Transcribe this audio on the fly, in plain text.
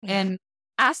And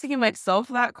asking myself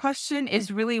that question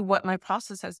is really what my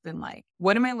process has been like.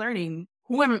 What am I learning?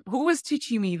 Who is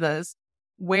teaching me this?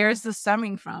 Where is this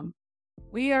stemming from?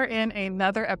 We are in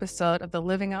another episode of the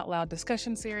Living Out Loud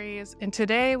discussion series, and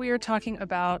today we are talking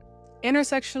about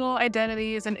intersectional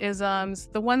identities and isms,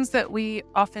 the ones that we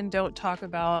often don't talk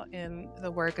about in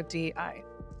the work of DEI.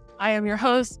 I am your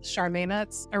host, Charmaine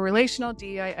Nuts, a relational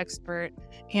DEI expert,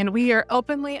 and we are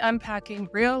openly unpacking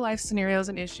real-life scenarios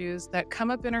and issues that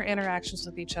come up in our interactions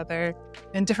with each other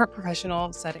in different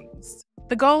professional settings.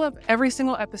 The goal of every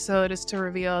single episode is to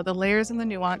reveal the layers and the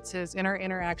nuances in our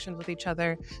interactions with each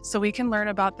other so we can learn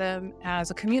about them as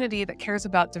a community that cares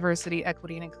about diversity,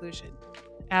 equity, and inclusion.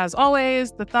 As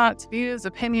always, the thoughts, views,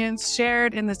 opinions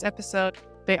shared in this episode,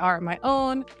 they are my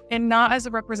own and not as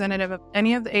a representative of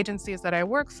any of the agencies that I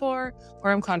work for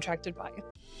or am contracted by.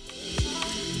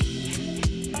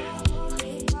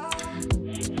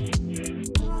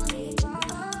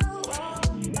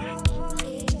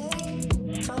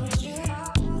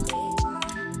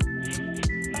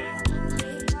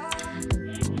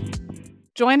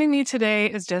 Joining me today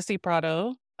is Jessie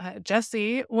Prado.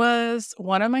 Jessie was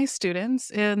one of my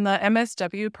students in the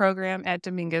MSW program at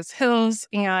Dominguez Hills,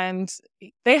 and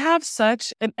they have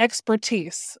such an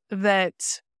expertise that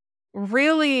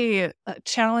really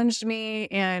challenged me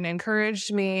and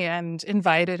encouraged me and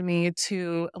invited me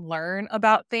to learn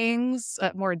about things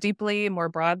more deeply, more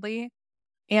broadly,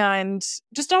 and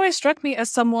just always struck me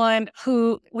as someone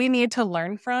who we need to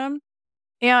learn from.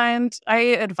 And I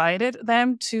invited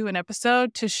them to an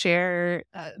episode to share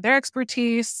their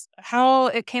expertise, how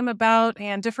it came about,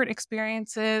 and different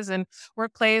experiences and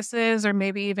workplaces or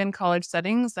maybe even college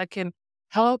settings that can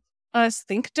help us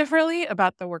think differently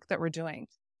about the work that we're doing.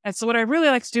 And so what I really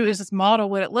like to do is just model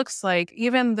what it looks like.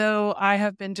 Even though I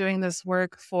have been doing this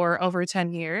work for over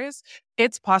 10 years,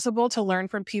 it's possible to learn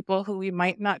from people who we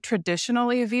might not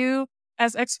traditionally view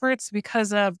as experts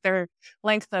because of their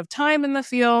length of time in the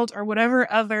field or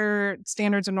whatever other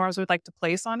standards and norms we'd like to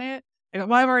place on it. Like,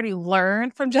 well, I've already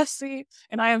learned from Jessie,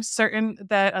 and I am certain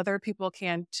that other people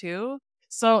can too.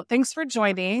 So thanks for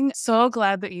joining. So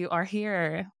glad that you are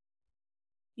here.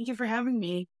 Thank you for having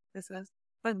me. This is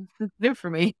new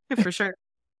for me, for sure.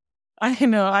 I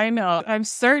know. I'm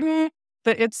certain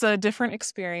that it's a different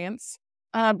experience.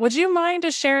 Would you mind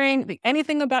just sharing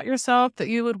anything about yourself that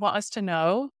you would want us to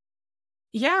know?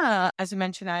 Yeah, as you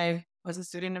mentioned, I was a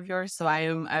student of yours, so I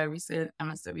am a recent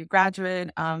MSW graduate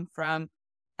from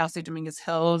Cal State Dominguez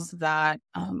Hills. That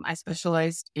I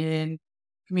specialized in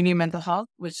community mental health,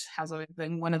 which has always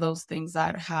been one of those things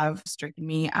that have stricken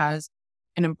me as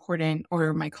an important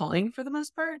or my calling for the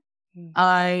most part.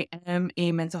 I am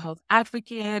a mental health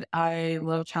advocate. I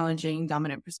love challenging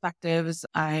dominant perspectives.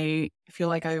 I feel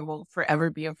like I will forever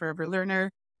be a forever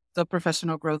learner. So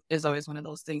professional growth is always one of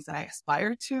those things that I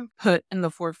aspire to put in the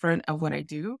forefront of what I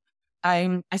do.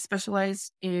 I specialize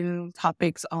in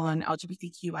topics on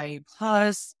LGBTQIA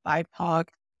plus, BIPOC,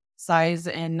 size,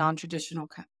 and non-traditional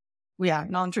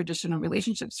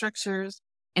relationship structures.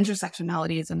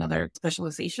 Intersectionality is another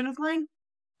specialization of mine.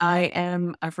 I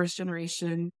am a first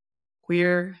generation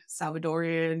queer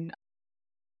Salvadorian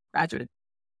graduate.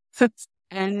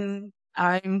 And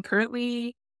I'm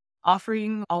currently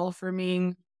offering all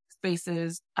affirming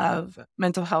spaces of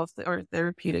mental health or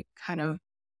therapeutic kind of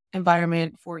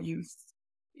environment for youth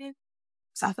in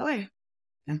South LA.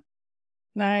 Yeah.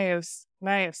 Nice.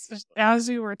 Just as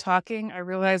you were talking, I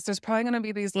realized there's probably going to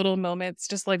be these little moments,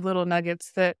 just like little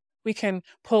nuggets that we can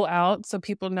pull out so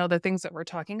people know the things that we're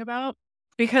talking about.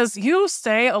 Because you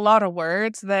say a lot of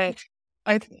words that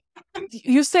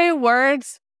you say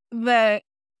words that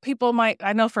people might,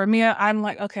 I know for me, I'm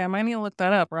like, okay, I might need to look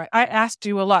that up, right? I asked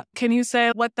you a lot. Can you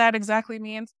say what that exactly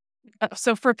means?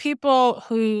 So for people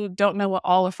who don't know what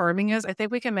all affirming is, I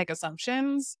think we can make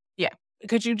assumptions. Yeah.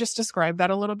 Could you just describe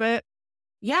that a little bit?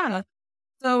 Yeah.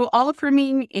 So all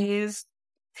affirming is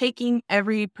taking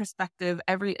every perspective,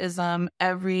 every ism,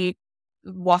 every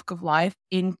walk of life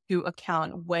into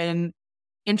account when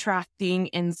interacting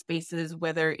in spaces,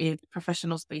 whether it's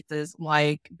professional spaces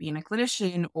like being a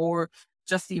clinician or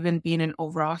just even being an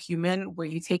overall human, where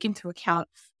you take into account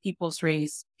people's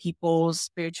race, people's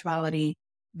spirituality,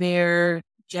 their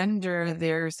gender,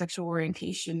 their sexual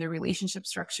orientation, their relationship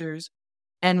structures,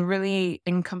 and really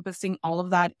encompassing all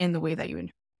of that in the way that you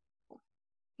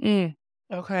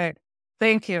Okay.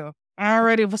 Thank you. I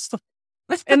already was,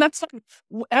 and that's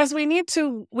as we need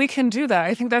to, we can do that.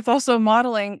 I think that's also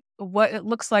modeling what it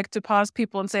looks like to pause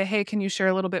people and say, hey, can you share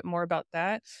a little bit more about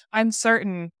that? I'm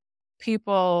certain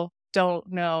people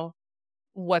don't know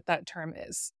what that term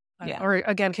is, Yeah. or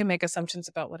again, can make assumptions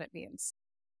about what it means.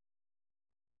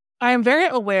 I am very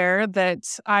aware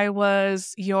that I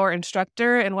was your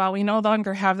instructor, and while we no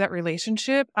longer have that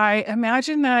relationship, I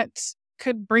imagine that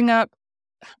could bring up,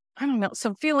 I don't know,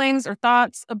 some feelings or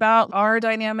thoughts about our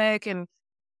dynamic. And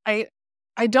I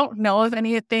I don't know if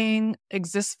anything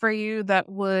exists for you that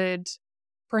would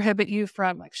prohibit you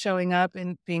from like showing up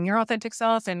and being your authentic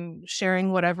self and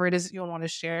sharing whatever it is you want to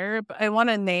share. But I want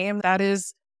to name that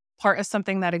is part of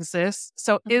something that exists.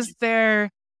 So is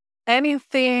there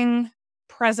anything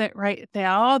present right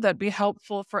now that'd be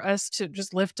helpful for us to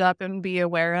just lift up and be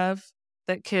aware of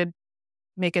that could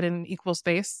make it an equal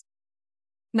space?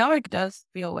 Now it does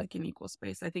feel like an equal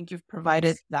space. I think you've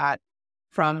provided that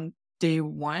from day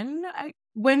one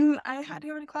when I had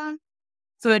you in class.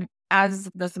 So as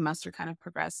the semester kind of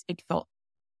progressed, it felt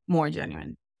more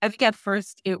genuine. I think at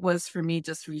first it was for me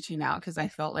just reaching out because I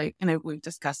felt like, and we've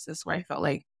discussed this, where I felt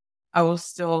like I was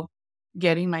still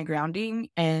getting my grounding,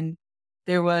 and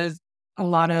there was a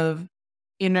lot of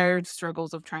inner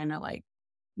struggles of trying to like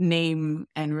name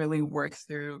and really work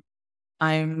through.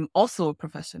 I'm also a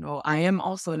professional. I am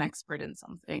also an expert in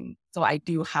something. So I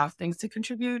do have things to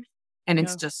contribute. And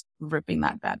it's Yeah. just ripping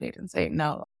that band-aid and saying,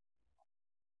 no,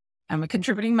 I'm a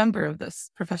contributing member of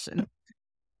this profession.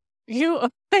 Oh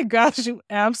my gosh, you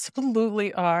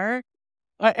absolutely are.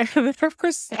 Of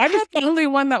course, I'm not the only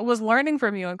one that was learning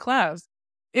from you in class.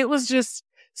 It was just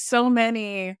so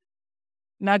many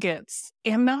nuggets,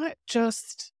 and not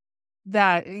just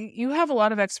that. You have a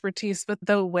lot of expertise, but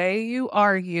the way you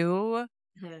are you,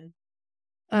 Mhm.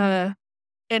 uh,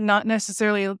 and not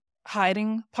necessarily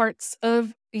hiding parts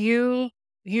of you.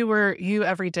 You were you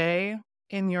every day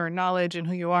in your knowledge and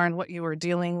who you are and what you were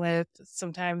dealing with.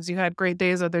 Sometimes you had great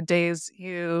days, other days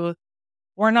you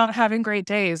were not having great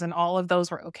days, and all of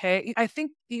those were okay. I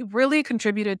think you really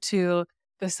contributed to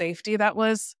the safety that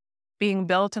was being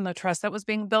built and the trust that was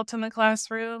being built in the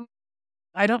classroom.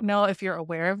 I don't know if you're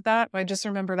aware of that, but I just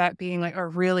remember that being like a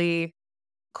really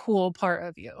cool part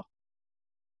of you.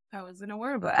 I wasn't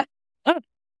aware of that. Oh,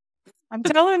 I'm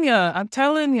telling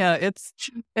you,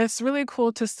 it's really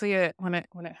cool to see it when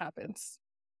it happens.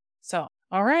 So,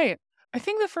 all right. I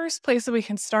think the first place that we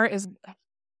can start is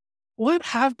what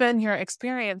have been your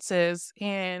experiences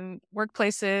in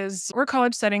workplaces or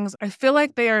college settings? I feel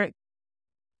like they are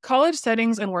college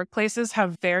settings and workplaces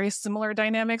have very similar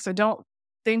dynamics. I don't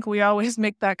think we always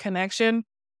make that connection.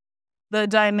 The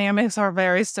dynamics are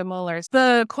very similar.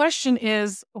 The question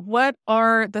is, what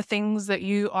are the things that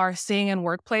you are seeing in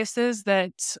workplaces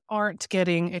that aren't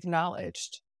getting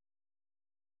acknowledged?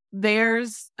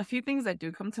 There's a few things that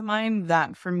do come to mind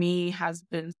that for me has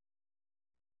been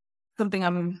something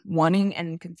I'm wanting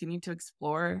and continue to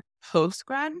explore post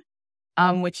grad,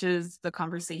 which is the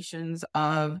conversations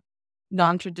of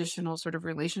non-traditional sort of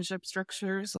relationship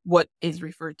structures, what is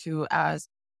referred to as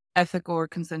ethical or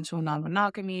consensual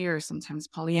non-monogamy, or sometimes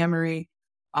polyamory,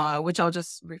 which I'll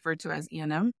just refer to as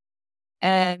E&M,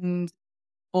 and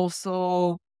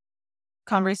also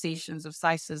conversations of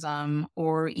sexism,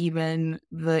 or even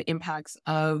the impacts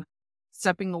of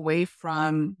stepping away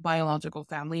from biological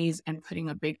families and putting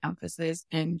a big emphasis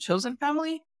in chosen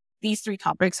family. These three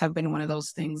topics have been one of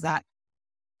those things that,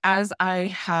 as I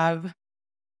have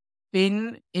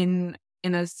been in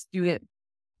a student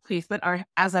placement, or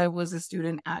as I was a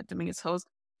student at Dominguez Hills,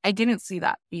 I didn't see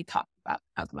that be talked about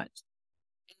as much.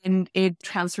 And it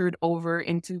transferred over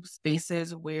into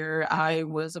spaces where I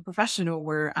was a professional,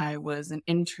 where I was an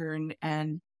intern,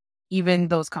 and even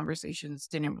those conversations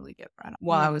didn't really get brought up.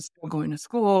 While I Mm. was still going to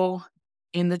school,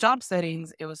 in the job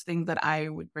settings, it was things that I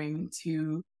would bring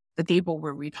to the table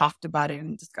where we talked about it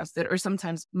and discussed it. Or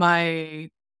sometimes my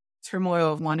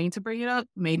turmoil of wanting to bring it up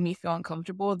made me feel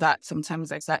uncomfortable, that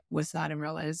sometimes I sat with that and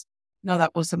realized, no,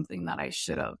 that was something that I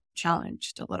should have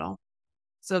challenged a little.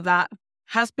 So that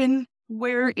has been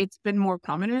where it's been more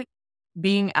prominent.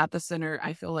 Being at the center,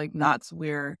 I feel like that's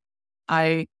where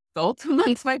I felt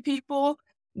amongst my people,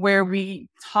 where we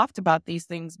talked about these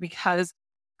things, because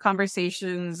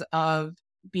conversations of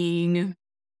being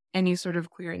any sort of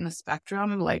queer in the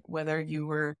spectrum, like whether you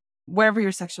were, wherever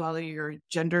your sexuality or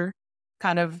gender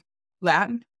kind of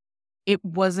land, it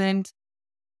wasn't,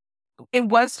 it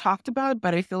was talked about,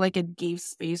 but I feel like it gave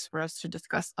space for us to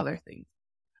discuss other things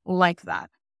like that.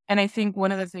 And I think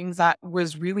one of the things that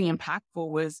was really impactful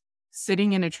was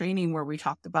sitting in a training where we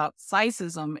talked about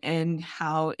sizeism, and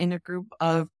how in a group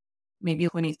of maybe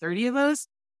 20, 30 of us,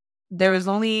 there was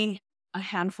only a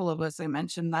handful of us, I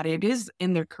mentioned that it is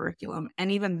in their curriculum.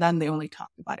 And even then, they only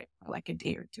talked about it for like a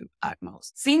day or two at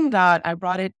most. Seeing that, I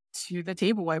brought it to the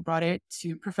table. I brought it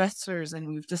to professors, and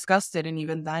we've discussed it. And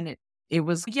even then, it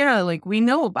was, yeah, like we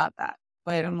know about that.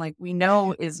 But I'm like, we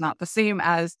know is not the same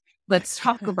as Let's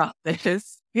talk about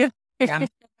this. Yeah. Yeah.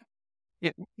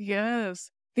 Yeah.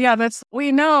 Yes. Yeah,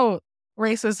 we know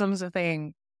racism's a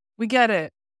thing. We get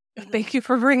it. Mhm. Thank you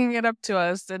for bringing it up to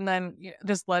us and then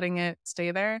just letting it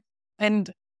stay there.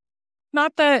 And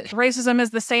not that racism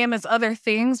is the same as other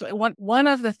things, but one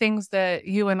of the things that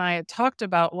you and I had talked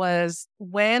about was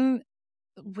when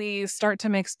we start to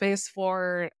make space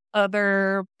for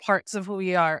other parts of who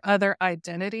we are, other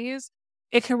identities,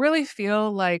 it can really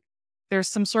feel like there's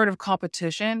some sort of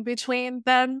competition between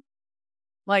them.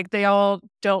 Like they all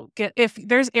don't get, if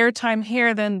there's airtime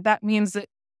here, then that means that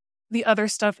the other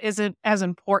stuff isn't as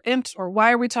important. Or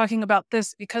why are we talking about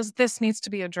this? Because this needs to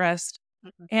be addressed.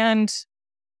 Mhm. And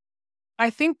I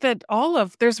think that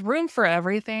there's room for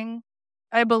everything.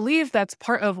 I believe that's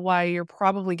part of why you're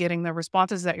probably getting the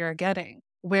responses that you're getting,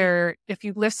 where if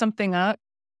you lift something up,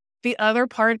 the other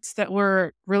parts that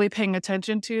we're really paying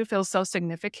attention to feel so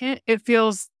significant. It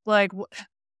feels like,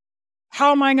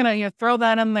 how am I going to throw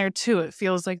that in there too? It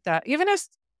feels like that. Even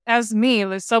as me,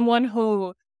 as someone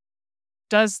who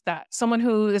does that, someone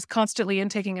who is constantly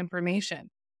intaking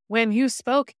information. When you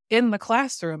spoke in the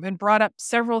classroom and brought up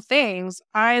several things,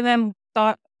 I then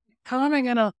thought, how am I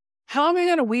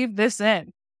gonna weave this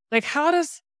in? Like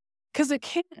because it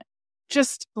can't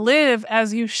just live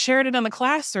as you shared it in the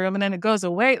classroom and then it goes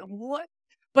away. What?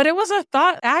 But it was a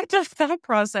active thought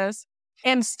process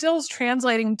and still is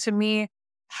translating to me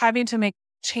having to make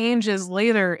changes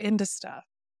later into stuff.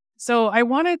 So I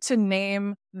wanted to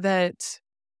name that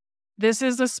this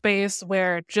is a space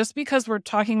where just because we're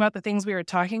talking about the things we are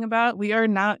talking about, we are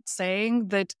not saying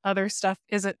that other stuff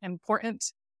isn't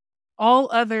important. All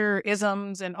other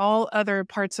isms and all other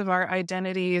parts of our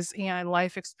identities and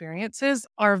life experiences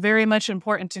are very much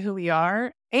important to who we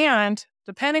are. And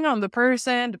depending on the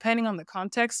person, depending on the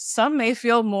context, some may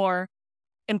feel more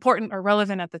important or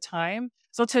relevant at the time.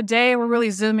 So today we're really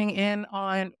zooming in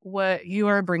on what you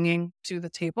are bringing to the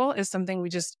table is something we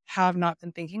just have not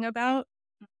been thinking about.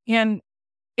 And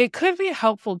it could be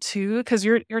helpful too, because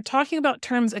you're talking about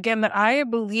terms again that I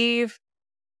believe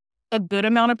a good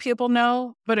amount of people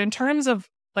know, but in terms of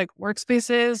like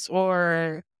workspaces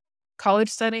or college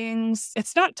settings,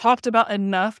 it's not talked about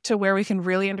enough to where we can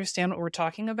really understand what we're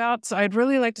talking about. So I'd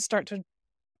really like to start to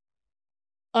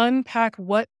unpack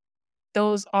what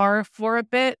those are for a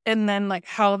bit and then like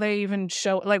how they even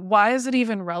show, like why is it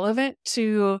even relevant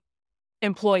to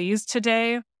employees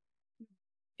today?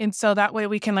 And so that way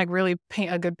we can like really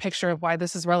paint a good picture of why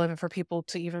this is relevant for people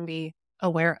to even be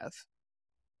aware of.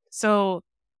 So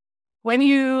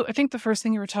I think the first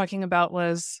thing you were talking about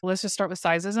was, let's just start with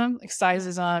sizeism. Like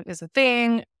sizeism is a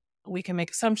thing. We can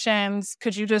make assumptions.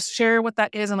 Could you just share what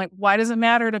that is and like, why does it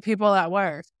matter to people at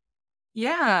work?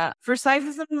 Yeah. For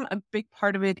sexism, a big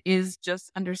part of it is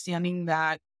just understanding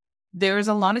that there's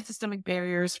a lot of systemic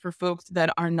barriers for folks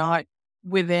that are not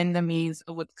within the means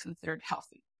of what's considered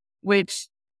healthy, which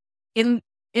in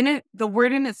in it, the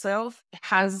word in itself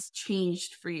has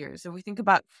changed for years. If we think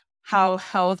about how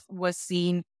health was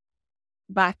seen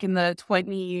back in the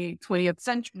 20th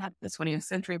century, not the 20th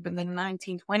century, but in the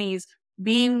 1920s,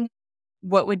 being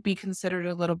what would be considered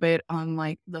a little bit on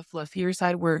like the fluffier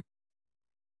side, where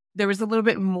there was a little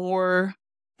bit more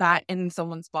fat in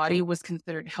someone's body was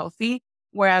considered healthy.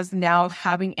 Whereas now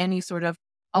having any sort of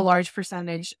a large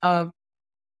percentage of,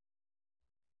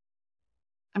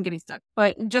 I'm getting stuck,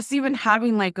 but just even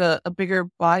having like a bigger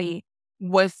body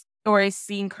was, or is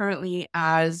seen currently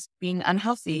as being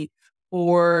unhealthy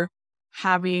or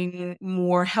having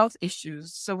more health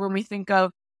issues. So when we think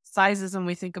of sizeism,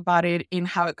 we think about it in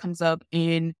how it comes up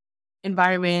in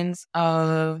environments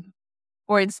of,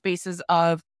 or in spaces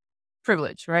of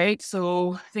privilege, right?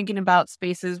 So thinking about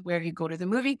spaces where you go to the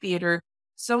movie theater,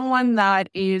 someone that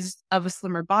is of a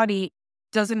slimmer body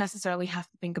doesn't necessarily have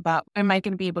to think about, am I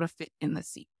going to be able to fit in the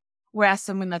seat? Whereas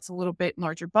someone that's a little bit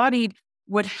larger bodied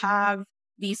would have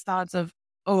these thoughts of,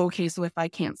 oh, okay, so if I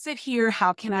can't sit here,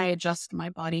 how can I adjust my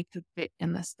body to fit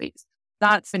in this space?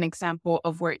 That's an example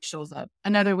of where it shows up.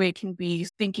 Another way can be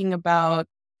thinking about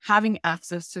having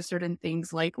access to certain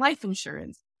things like life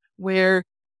insurance, where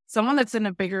someone that's in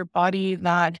a bigger body,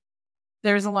 that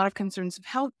there's a lot of concerns of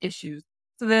health issues.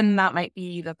 So then that might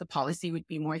be that the policy would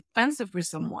be more expensive for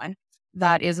someone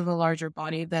that is of a larger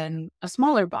body than a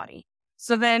smaller body.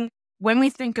 So then when we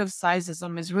think of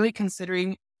sizeism, is really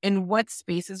considering in what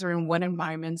spaces or in what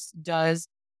environments does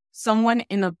someone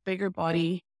in a bigger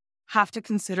body have to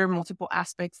consider multiple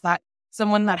aspects that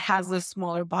someone that has a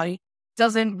smaller body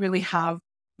doesn't really have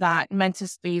that mental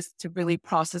space to really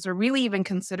process or really even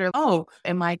consider, oh,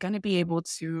 am I going to be able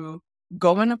to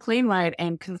go on a plane ride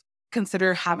and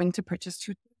consider having to purchase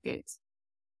two tickets?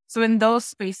 So in those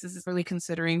spaces, it's really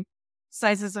considering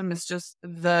sizeism is just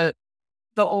the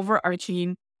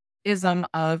overarching ism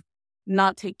of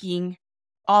not taking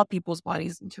all people's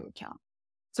bodies into account.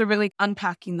 So really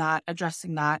unpacking that,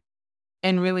 addressing that,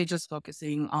 and really just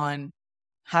focusing on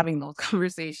having those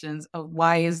conversations of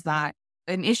why is that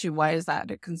an issue? Why is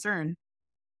that a concern?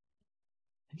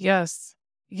 Yes.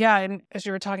 Yeah, and as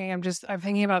you were talking, I'm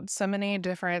thinking about so many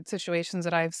different situations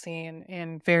that I've seen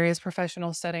in various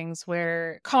professional settings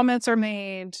where comments are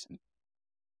made.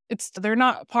 They're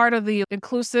not part of the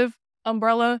inclusive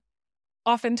umbrella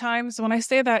oftentimes. When I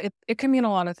say that, it can mean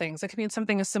a lot of things. It can mean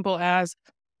something as simple as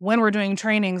when we're doing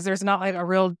trainings, there's not like a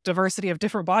real diversity of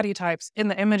different body types in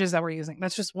the images that we're using.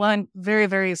 That's just one very,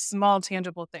 very small,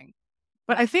 tangible thing.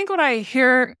 But I think what I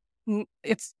hear,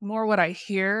 it's more what I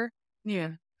hear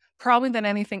Yeah. probably than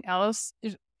anything else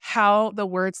is how the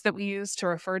words that we use to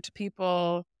refer to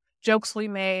people, jokes we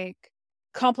make,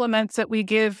 compliments that we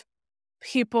give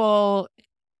people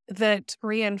that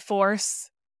reinforce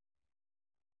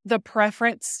the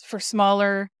preference for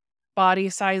smaller body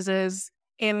sizes.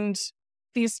 And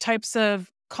these types of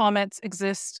comments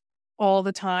exist all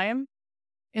the time.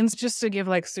 And just to give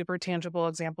like super tangible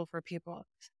example for people,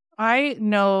 I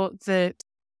know that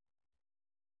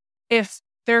if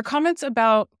there are comments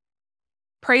about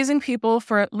praising people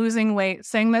for losing weight,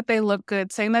 saying that they look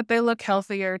good, saying that they look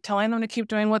healthier, telling them to keep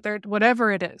doing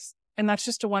whatever it is. And that's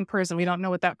just to one person. We don't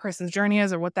know what that person's journey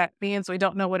is or what that means. We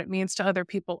don't know what it means to other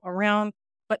people around.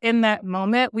 But in that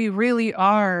moment, we really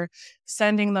are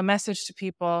sending the message to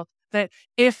people that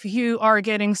if you are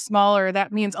getting smaller,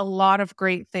 that means a lot of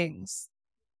great things.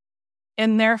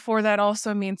 And therefore, that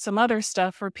also means some other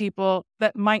stuff for people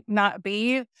that might not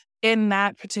be in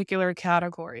that particular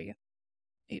category.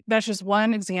 That's just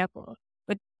one example.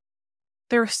 But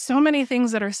there are so many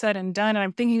things that are said and done. And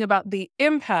I'm thinking about the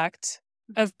impact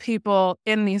of people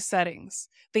in these settings.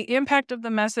 The impact of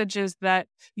the message is that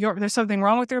there's something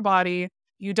wrong with your body.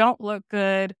 You don't look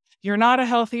good. You're not a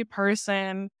healthy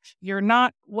person. You're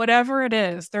not whatever it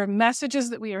is. There are messages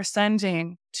that we are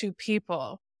sending to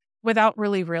people without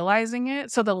really realizing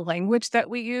it. So the language that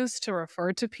we use to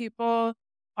refer to people,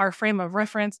 our frame of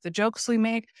reference, the jokes we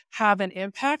make have an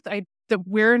impact that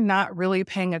we're not really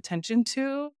paying attention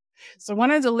to. So I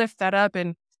wanted to lift that up.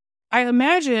 And I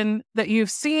imagine that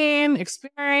you've seen,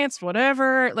 experienced,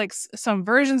 whatever, like some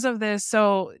versions of this.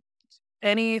 So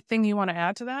anything you want to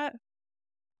add to that?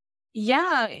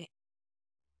 Yeah.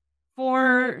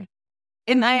 For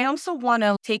And I also want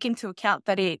to take into account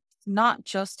that it's not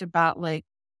just about like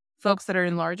folks that are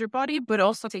in larger body, but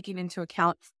also taking into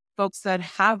account folks that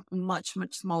have much,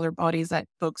 much smaller bodies that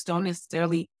folks don't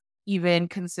necessarily even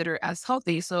consider as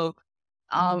healthy. So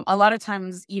a lot of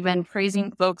times even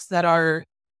praising folks that are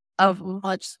of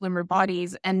much slimmer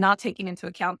bodies and not taking into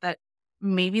account that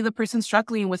maybe the person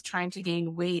struggling with trying to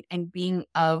gain weight and being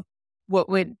of what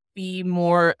would be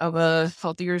more of a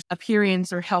healthier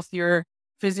appearance or healthier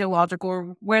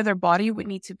physiological where their body would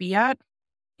need to be at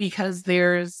because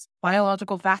there's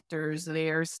biological factors,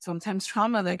 there's sometimes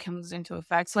trauma that comes into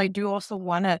effect. So I do also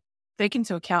want to take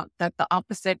into account that the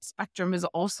opposite spectrum is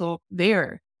also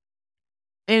there.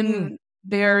 Mm. And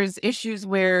there's issues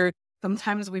where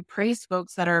sometimes we praise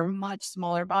folks that are much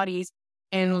smaller bodies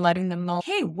and letting them know,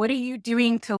 hey, what are you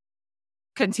doing to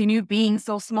continue being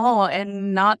so small,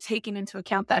 and not taking into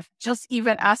account that just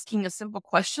even asking a simple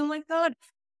question like that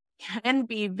can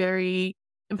be very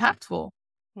impactful.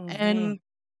 Mm-hmm. And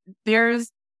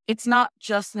there's it's not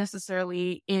just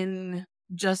necessarily in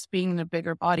just being in a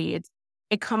bigger body.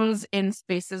 It comes in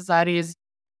spaces that is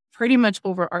pretty much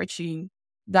overarching,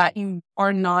 that you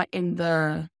are not in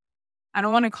the, I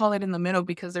don't want to call it in the middle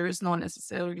because there is no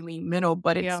necessarily middle,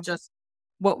 but it's Yeah. just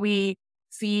what we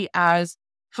see as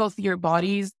healthier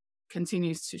bodies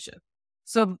continues to shift.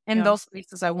 So in Yeah. those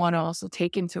spaces, I want to also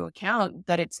take into account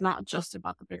that it's not just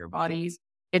about the bigger bodies,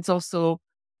 it's also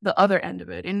the other end of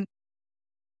it. And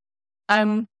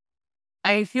I'm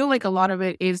I feel like a lot of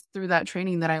it is through that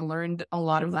training that I learned a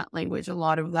lot of that language, a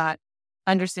lot of that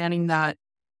understanding, that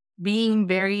being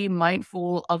very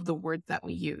mindful of the words that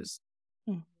we use.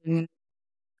 Mm. And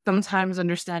sometimes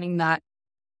understanding that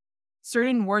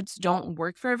certain words don't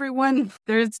work for everyone.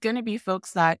 There's going to be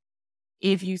folks that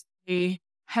if you say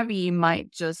heavy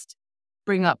might just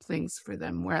bring up things for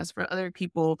them. Whereas for other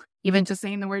people, even just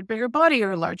saying the word bigger body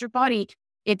or larger body,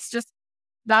 it's just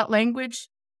that language,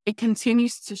 it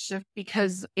continues to shift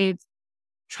because it's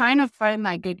trying to find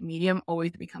that good medium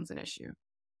always becomes an issue.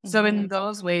 So Mm-hmm. in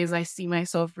those ways, I see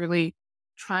myself really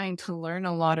trying to learn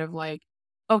a lot of like,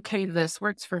 okay, this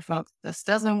works for folks, this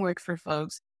doesn't work for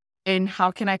folks. And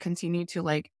how can I continue to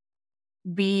like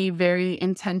be very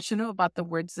intentional about the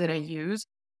words that I use,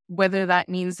 whether that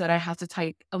means that I have to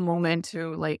take a moment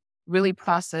to like really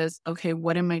process, okay,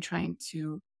 what am I trying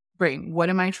to bring? What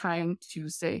am I trying to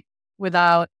say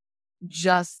without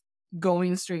just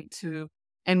going straight to,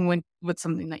 and when with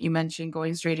something that you mentioned,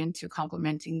 going straight into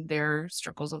complimenting their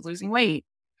struggles of losing weight,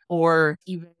 or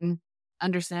even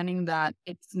understanding that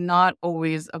it's not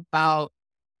always about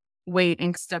weight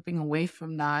and stepping away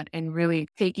from that and really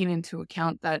taking into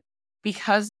account that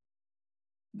because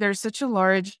there's such a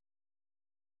large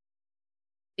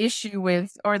issue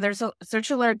with, or such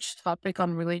a large topic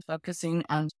on really focusing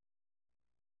on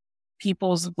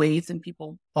people's weights and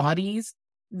people's bodies,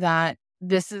 that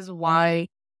this is why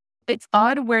it's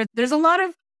odd where there's a lot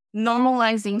of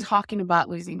normalizing talking about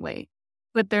losing weight,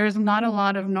 but there's not a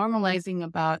lot of normalizing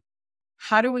about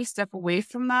how do we step away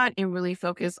from that and really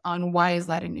focus on why is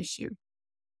that an issue?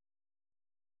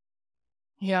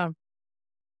 Yeah.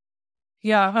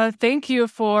 Yeah. Thank you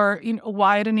for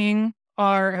widening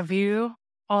our view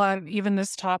on even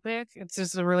this topic. It's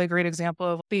just a really great example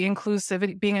of the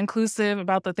inclusivity, being inclusive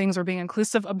about the things we're being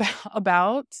inclusive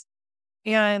about.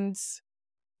 And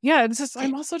yeah, it's just,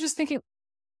 I'm also just thinking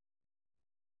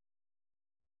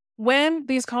when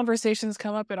these conversations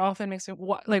come up, it often makes me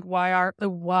like, why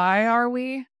are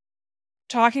we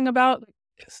talking about?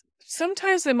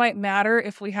 Sometimes it might matter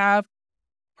if we have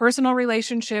personal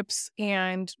relationships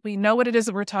and we know what it is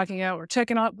that we're talking about, we're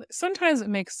checking out. Sometimes it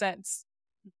makes sense.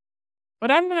 But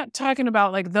I'm not talking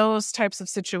about like those types of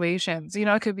situations.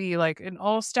 It could be like an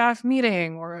all staff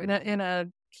meeting or in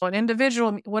an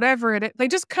individual, whatever it is. They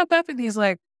just come up in these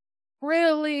like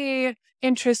really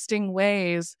interesting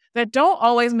ways that don't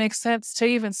always make sense to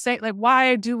even say. Like,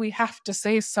 why do we have to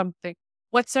say something?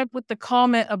 What's up with the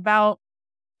comment about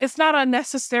it's not a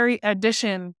necessary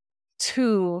addition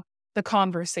to the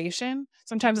conversation?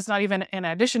 Sometimes it's not even an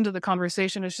addition to the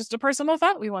conversation. It's just a personal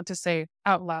thought we want to say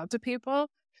out loud to people.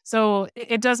 So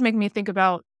it does make me think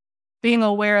about being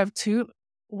aware of too,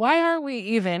 why are we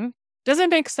even, doesn't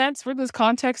make sense for this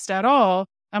context at all.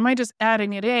 Am I just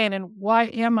adding it in? And why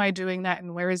am I doing that?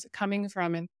 And where is it coming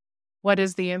from? And what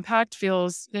is the impact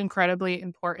feels incredibly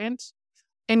important.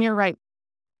 And you're right.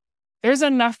 There's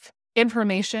enough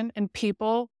information and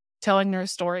people telling their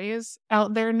stories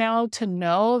out there now to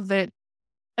know that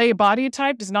a body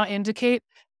type does not indicate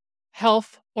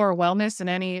health or wellness in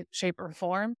any shape or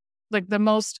form. Like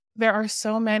there are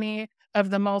so many of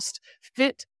the most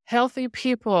fit, healthy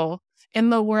people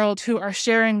in the world who are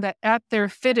sharing that at their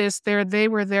fittest, they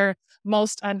were their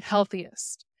most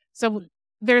unhealthiest. So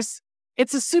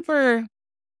it's a super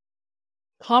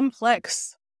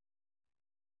complex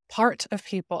part of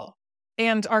people.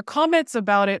 And our comments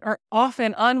about it are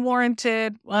often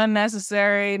unwarranted,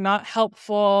 unnecessary, not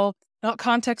helpful, not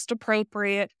context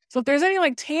appropriate. So if there's any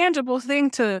like tangible thing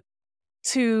to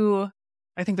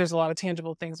I think there's a lot of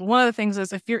tangible things. One of the things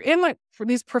is if you're in like for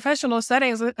these professional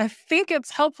settings, I think it's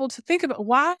helpful to think about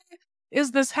why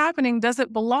is this happening? Does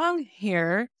it belong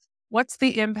here? What's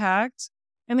the impact?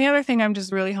 And the other thing I'm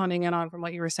just really honing in on from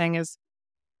what you were saying is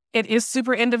it is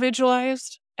super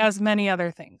individualized as many other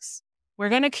things. We're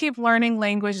going to keep learning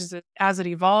language as it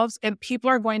evolves, and people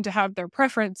are going to have their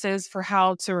preferences for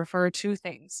how to refer to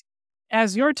things.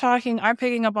 As you're talking, I'm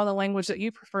picking up on the language that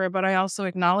you prefer, but I also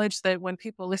acknowledge that when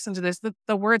people listen to this,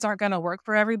 the words aren't going to work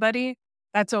for everybody.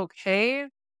 That's okay.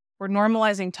 We're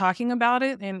normalizing talking about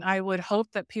it, and I would hope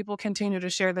that people continue to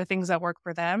share the things that work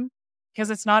for them, because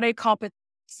it's not a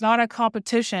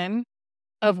competition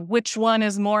of which one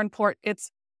is more important.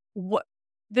 It's what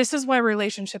this is why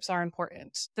relationships are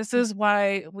important. This is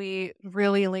why we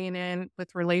really lean in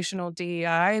with relational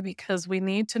DEI, because we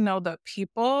need to know the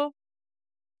people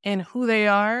and who they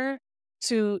are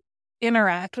to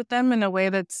interact with them in a way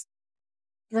that's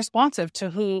responsive to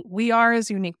who we are as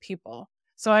unique people.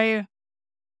 So I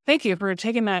thank you for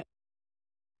taking that.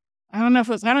 I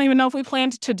don't even know if we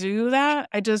planned to do that.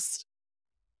 I just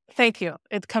thank you.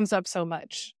 It comes up so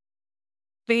much.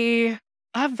 The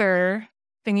other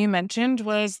thing you mentioned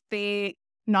was the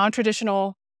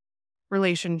non-traditional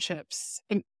relationships,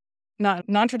 and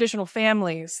non-traditional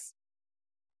families.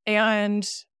 And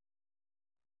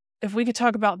if we could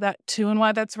talk about that too and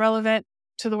why that's relevant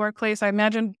to the workplace, I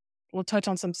imagine we'll touch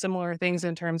on some similar things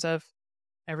in terms of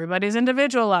everybody's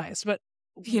individualized. But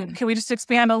can we just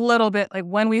expand a little bit? Like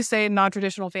when we say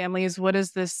non-traditional families, what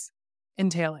is this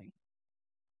entailing?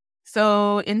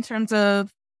 So in terms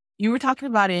of, you were talking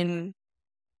about in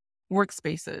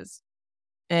workspaces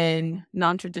and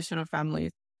non-traditional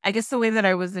families. I guess the way that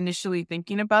I was initially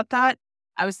thinking about that,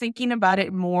 I was thinking about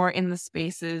it more in the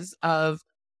spaces of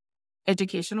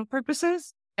educational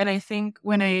purposes. And I think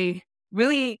when I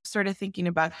really started thinking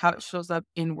about how it shows up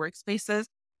in workspaces.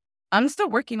 I'm still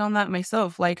working on that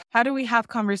myself. Like, how do we have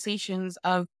conversations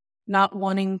of not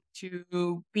wanting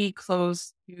to be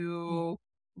close Mm. to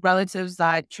relatives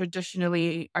that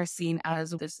traditionally are seen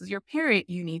as this is your parent,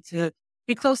 you need to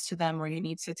be close to them or you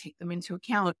need to take them into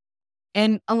account.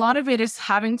 And a lot of it is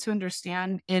having to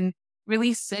understand and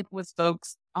really sit with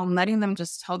folks on letting them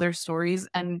just tell their stories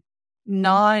and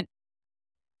not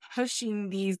pushing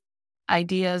these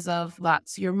ideas of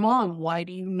that's your mom. Why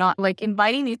do you not like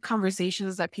inviting these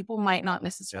conversations that people might not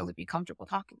necessarily be comfortable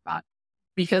talking about?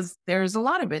 Because there's a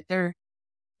lot of it. There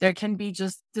can be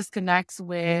just disconnects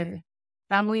with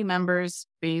family members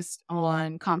based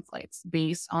on conflicts,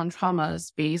 based on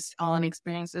traumas, based on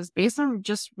experiences, based on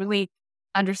just really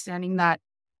understanding that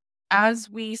as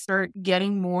we start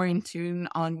getting more in tune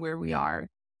on where we are,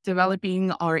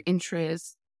 developing our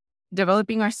interests,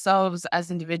 developing ourselves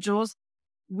as individuals,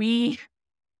 we,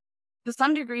 to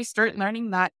some degree, start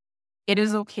learning that it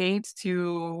is okay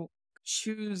to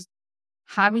choose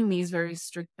having these very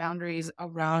strict boundaries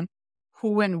around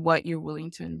who and what you're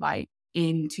willing to invite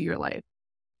into your life.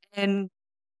 And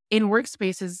in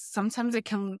workspaces, sometimes it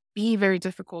can be very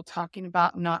difficult talking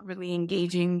about not really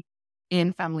engaging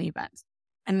in family events.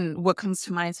 And what comes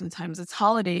to mind sometimes it's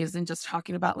holidays and just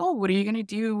talking about, oh, what are you going to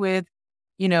do with,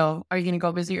 are you going to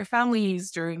go visit your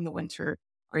families during the winter?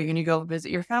 Are you going to go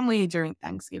visit your family during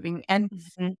Thanksgiving? And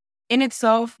Mhm. in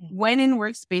itself, when in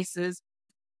workspaces,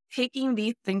 taking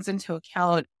these things into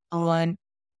account on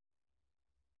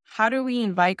how do we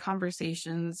invite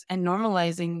conversations and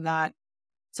normalizing that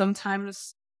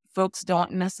sometimes folks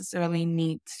don't necessarily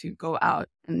need to go out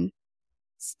and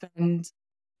spend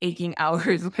aching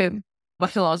hours with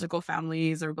biological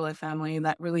families or blood family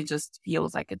that really just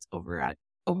feels like it's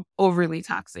overly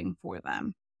taxing for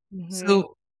them. Mhm.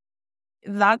 So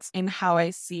that's in how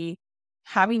I see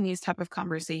having these type of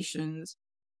conversations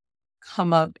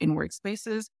come up in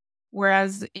workspaces.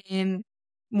 Whereas in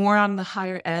more on the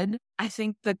higher ed, I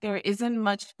think that there isn't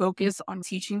much focus on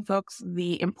teaching folks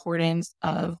the importance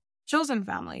of chosen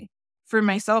family. For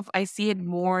myself, I see it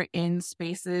more in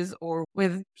spaces or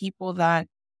with people that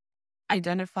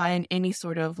identify in any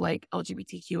sort of like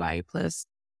LGBTQI plus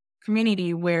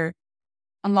community where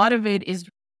a lot of it is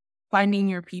finding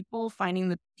your people, finding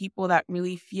the people that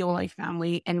really feel like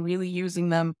family and really using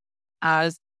them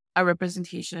as a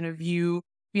representation of you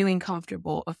feeling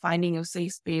comfortable, of finding a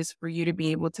safe space for you to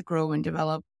be able to grow and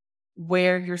develop,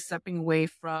 where you're stepping away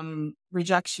from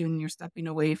rejection, you're stepping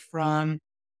away from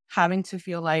having to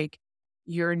feel like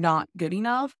you're not good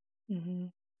enough.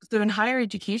 Mhm. So in higher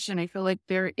education, I feel like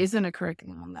there isn't a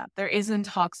curriculum on that. There isn't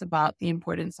talks about the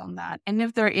importance on that. And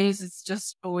if there is, it's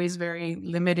just always very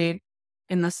limited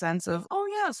in the sense of, oh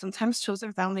yeah, sometimes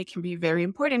chosen family can be very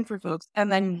important for folks.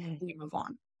 And then Mhm. we move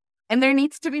on. And there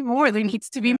needs to be more. There needs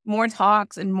to be more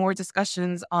talks and more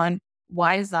discussions on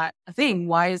why is that a thing?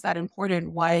 Why is that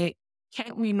important? Why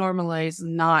can't we normalize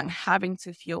not having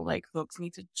to feel like folks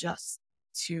need to adjust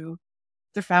to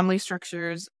the family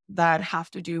structures that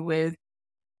have to do with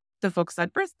the folks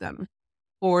that birthed them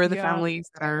or the Yeah. families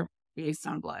that are based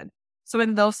on blood. So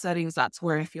in those settings, that's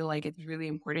where I feel like it's really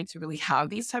important to really have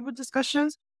these type of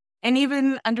discussions and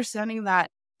even understanding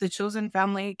that the chosen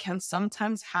family can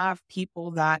sometimes have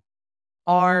people that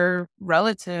are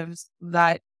relatives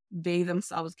that they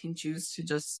themselves can choose to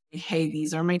just say, hey,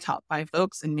 these are my top 5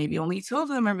 folks, and maybe only 2 of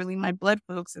them are really my blood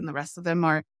folks, and the rest of them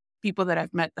are people that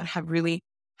I've met that have really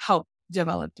helped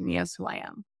develop me as who I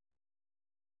am.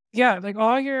 Yeah, like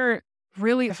all your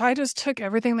really if I just took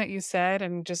everything that you said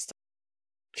and just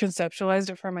conceptualized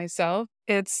it for myself,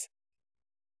 it's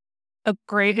a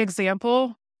great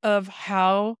example of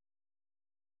how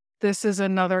this is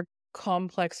another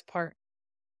complex part.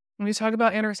 When we talk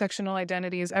about intersectional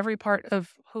identities, every part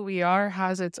of who we are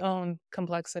has its own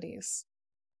complexities.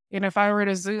 And if I were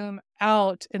to zoom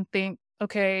out and think,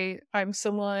 okay, I'm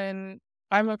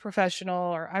a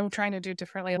professional or I'm trying to do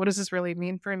differently, what does this really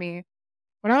mean for me?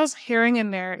 What I was hearing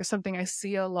in there is something I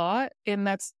see a lot, and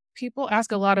that's people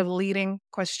ask a lot of leading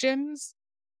questions,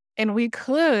 and we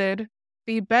could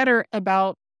be better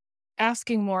about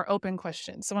asking more open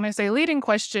questions. So when I say leading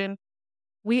question,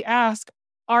 we ask,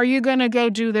 are you going to go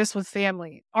do this with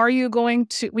family?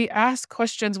 We ask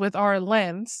questions with our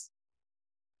lens,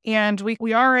 and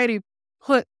we already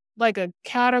put like a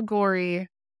category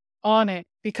on it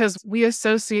because we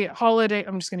associate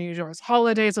I'm just going to use yours,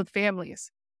 holidays with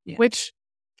families, Yeah. which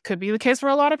could be the case for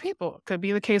a lot of people, could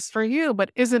be the case for you,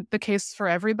 but isn't the case for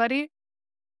everybody.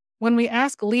 When we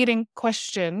ask leading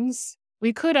questions,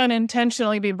 we could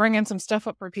unintentionally be bringing some stuff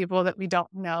up for people that we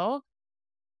don't know.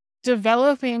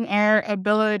 Developing our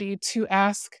ability to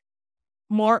ask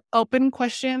more open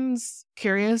questions,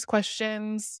 curious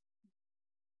questions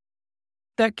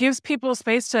that gives people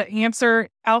space to answer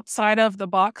outside of the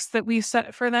box that we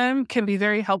set for them can be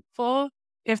very helpful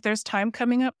if there's time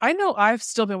coming up. I know I've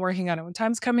still been working on it. When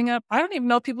time's coming up, I don't even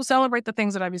know if people celebrate the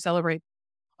things that I be celebrating.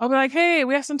 I'll be like, hey,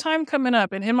 we have some time coming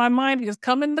up. And in my mind is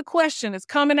coming the question. It's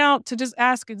coming out to just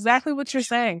ask exactly what you're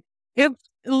saying. It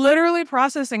literally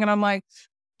processing. And I'm like,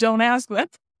 don't ask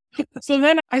that. So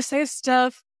then I say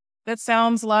stuff that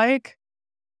sounds like,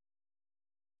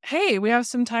 hey, we have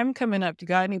some time coming up. Do you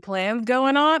got any plans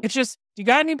going on? It's just, you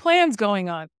got any plans going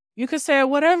on? You could say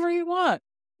whatever you want,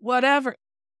 whatever.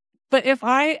 But if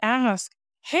I ask,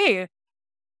 hey,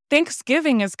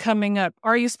 Thanksgiving is coming up.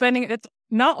 Are you spending it?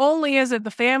 Not only is it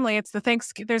the family, it's the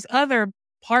Thanksgiving. There's other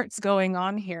parts going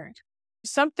on here.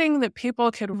 Something that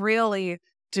people could really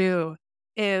do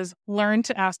is learn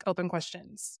to ask open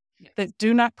questions that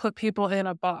do not put people in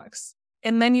a box.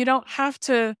 And then you don't have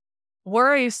to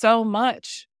worry so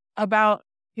much about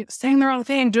saying the wrong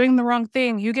thing, doing the wrong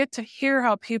thing. You get to hear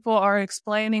how people are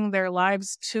explaining their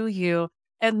lives to you.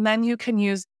 And then you can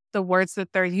use the words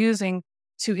that they're using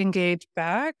to engage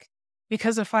back.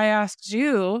 Because if I asked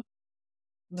you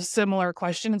the similar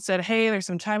question and said, hey, there's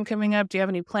some time coming up. Do you have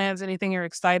any plans? Anything you're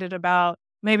excited about?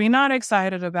 Maybe not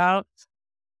excited about.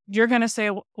 You're going to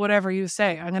say whatever you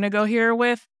say. I'm going to go here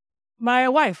with my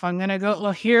wife. I'm going to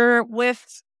go here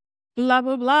with blah,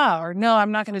 blah, blah. Or no,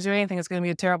 I'm not going to do anything. It's going to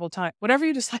be a terrible time. Whatever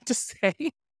you decide to say,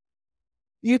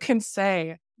 you can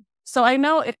say. So I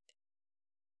know it.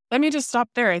 Let me just stop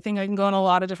there. I think I can go in a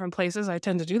lot of different places. I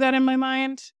tend to do that in my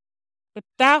mind. But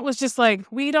that was just like,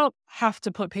 we don't have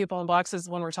to put people in boxes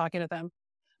when we're talking to them.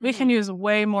 We can use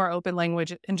way more open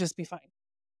language and just be fine.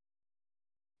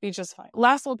 Be just fine.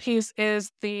 Last little piece is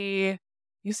you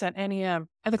said NEM,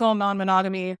 ethical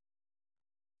non-monogamy.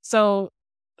 So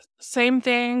same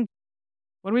thing.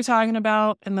 What are we talking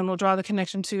about? And then we'll draw the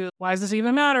connection to why does this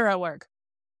even matter at work?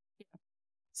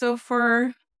 So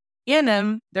for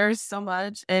ENM, there's so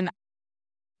much, and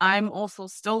I'm also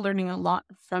still learning a lot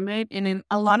from it. And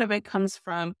a lot of it comes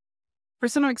from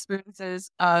personal experiences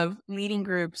of leading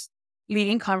groups,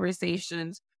 leading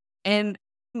conversations, and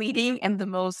leading in the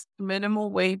most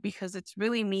minimal way, because it's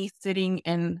really me sitting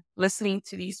and listening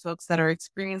to these folks that are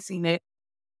experiencing it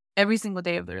every single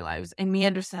day of their lives, and me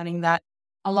understanding that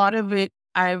a lot of it,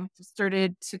 I've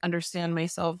started to understand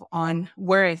myself on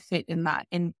where I fit in that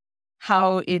and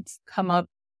how it's come up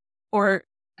or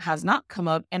has not come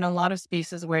up in a lot of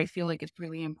spaces where I feel like it's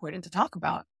really important to talk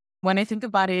about. When I think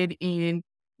about it in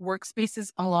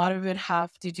workspaces, a lot of it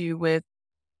have to do with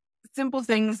simple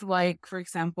things like, for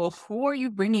example, who are you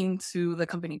bringing to the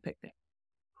company picnic?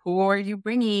 Who are you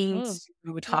bringing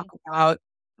to talk about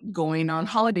going on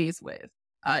holidays with?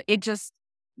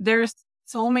 There's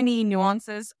so many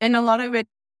nuances, and a lot of it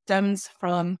stems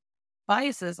from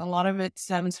biases. A lot of it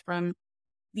stems from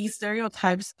these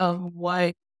stereotypes of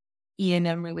what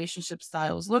E&M relationship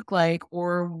styles look like,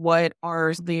 or what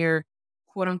are their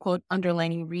quote unquote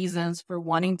underlying reasons for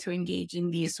wanting to engage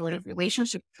in these sort of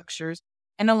relationship structures.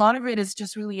 And a lot of it is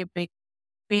just really a big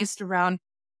based around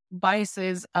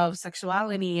biases of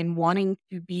sexuality and wanting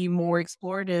to be more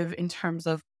explorative in terms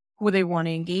of who they want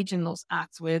to engage in those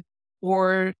acts with,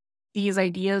 or these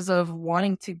ideas of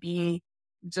wanting to be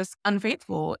just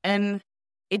unfaithful. And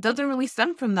it doesn't really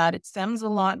stem from that. It stems a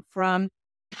lot from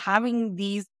having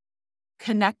these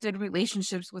connected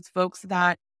relationships with folks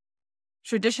that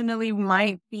traditionally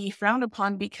might be frowned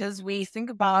upon, because we think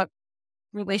about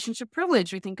relationship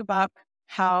privilege. We think about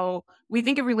how we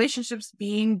think of relationships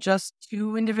being just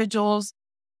two individuals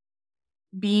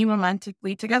being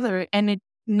romantically together, and it's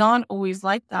not always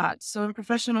like that. So in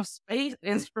professional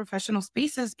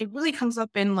spaces, it really comes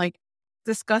up in like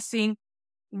discussing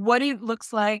what it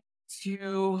looks like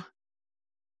to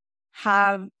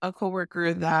have a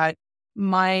coworker that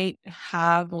might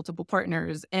have multiple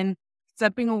partners, and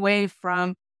stepping away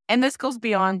from, and this goes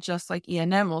beyond just like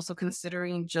E&M, also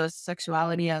considering just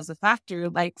sexuality as a factor,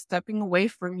 like stepping away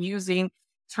from using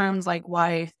terms like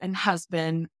wife and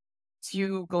husband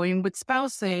to going with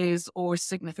spouses or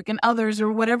significant others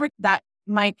or whatever that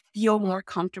might feel more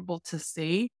comfortable to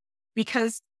say,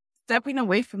 because stepping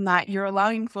away from that, you're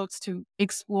allowing folks to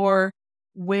explore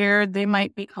where they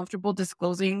might be comfortable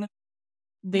disclosing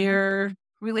their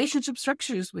relationship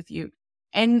structures with you.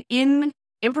 And in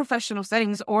professional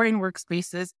settings or in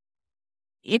workspaces,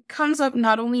 it comes up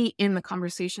not only in the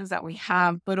conversations that we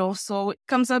have, but also it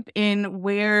comes up in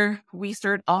where we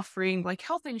start offering like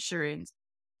health insurance,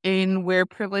 in where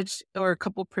privilege or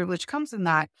couple privilege comes in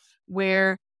that,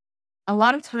 where a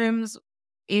lot of times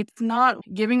it's not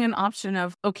giving an option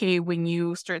of, okay, when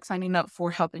you start signing up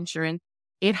for health insurance,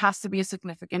 it has to be a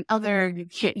significant other, you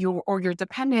can't, or your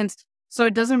dependents. So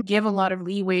it doesn't give a lot of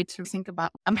leeway to think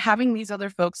about, I'm having these other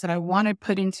folks that I want to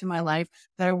put into my life,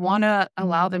 that I want to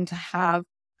allow them to have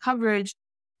coverage,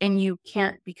 and you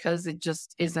can't because it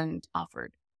just isn't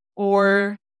offered.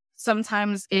 Or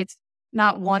sometimes it's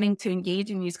not wanting to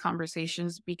engage in these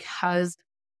conversations because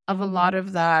of a lot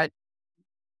of the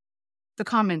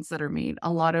comments that are made,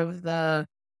 a lot of the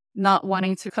not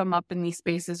wanting to come up in these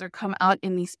spaces or come out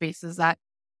in these spaces that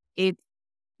it's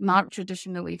not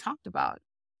traditionally talked about.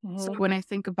 So Mhm. when I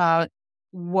think about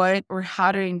what or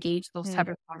how to engage those type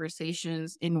Mm. of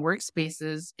conversations in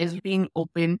workspaces, is being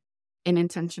open and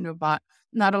intentional about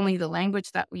not only the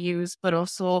language that we use, but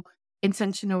also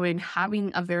intentional in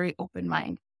having a very open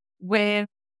mind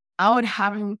without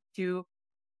having to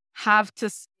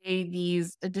say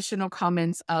these additional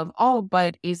comments of, oh,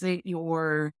 but is it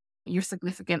your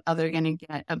significant other going to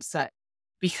get upset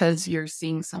because you're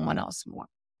seeing someone else more?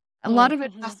 A lot Mm. of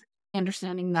it has Mhm. to be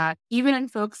understanding that even in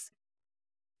folks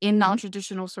in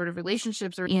non-traditional sort of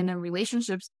relationships or in a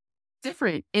relationships,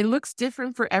 different. It looks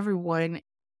different for everyone.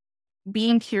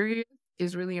 Being curious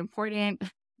is really important.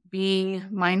 Being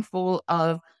mindful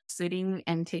of sitting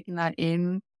and taking that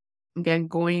in. Again,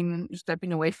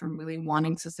 stepping away from really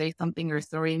wanting to say something or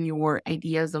throwing your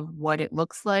ideas of what it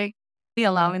looks like,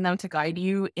 allowing them to guide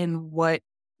you in what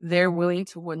they're willing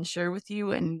to one share with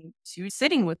you, and to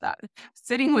sitting with that.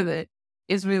 Sitting with it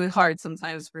is really hard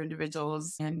sometimes for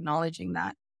individuals, and acknowledging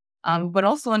that. But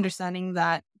also understanding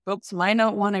that folks might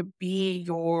not want to be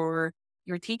your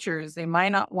teachers. They might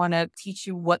not want to teach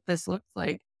you what this looks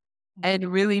like,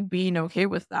 and really being okay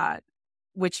with that,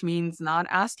 which means not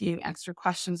asking extra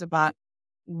questions about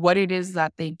what it is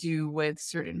that they do with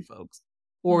certain folks,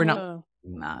 or not Yeah.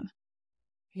 doing that.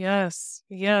 Yes.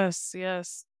 Yes.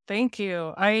 Yes. Thank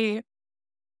you.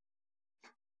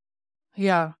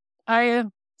 Yeah. I,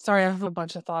 sorry, I have a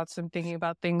bunch of thoughts and thinking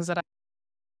about things that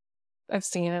I've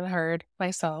seen and heard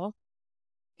myself.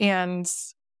 And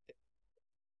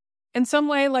in some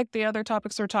way, like the other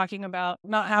topics we're talking about,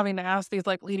 not having to ask these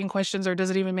like leading questions, or does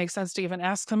it even make sense to even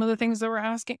ask some of the things that we're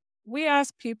asking? We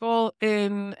ask people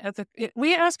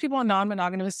we ask people in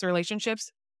non-monogamous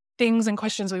relationships things and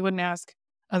questions we wouldn't ask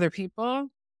other people.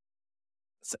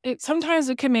 Sometimes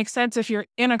it can make sense if you're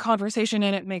in a conversation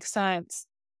and it makes sense.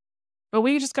 But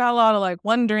we just got a lot of like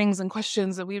wonderings and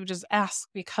questions that we would just ask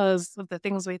because of the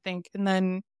things we think. And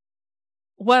then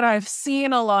what I've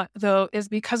seen a lot though is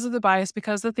because of the bias,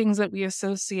 because the things that we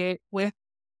associate with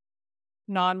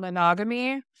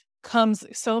non-monogamy comes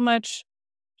so much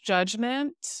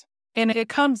judgment, and it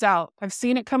comes out. I've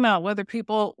seen it come out whether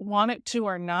people want it to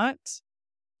or not.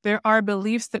 There are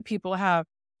beliefs that people have,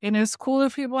 and it's cool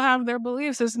if people have their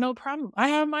beliefs. It's no problem. I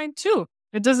have mine too.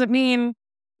 It doesn't mean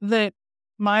that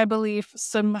my belief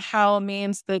somehow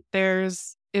means that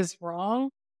theirs is wrong.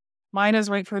 Mine is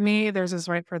right for me, theirs is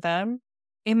right for them.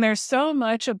 And there's so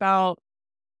much about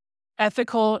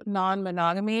ethical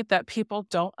non-monogamy that people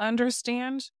don't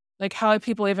understand, like how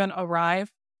people even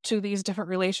arrive to these different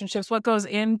relationships, what goes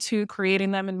into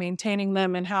creating them and maintaining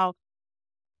them, and how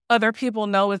other people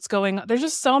know what's going on. There's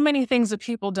just so many things that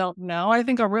people don't know. I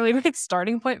think a really good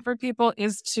starting point for people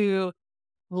is to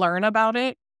learn about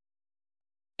it.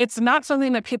 It's not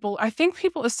something that I think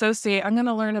people associate, I'm going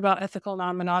to learn about ethical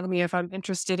non-monogamy if I'm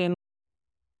interested in,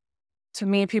 to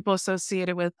me, people associate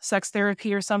it with sex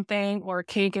therapy or something, or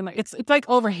cake. And it's like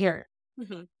over here.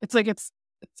 Mhm. It's like it's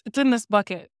in this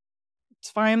bucket. It's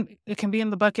fine. It can be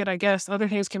in the bucket, I guess. Other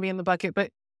things can be in the bucket,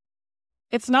 but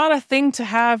it's not a thing to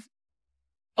have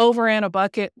over in a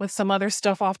bucket with some other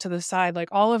stuff off to the side. Like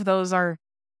all of those are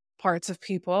parts of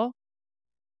people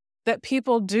that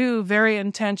people do very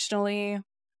intentionally,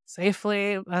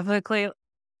 safely, ethically.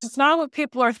 It's not what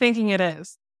people are thinking it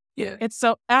is. Yeah. It's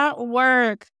so at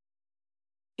work,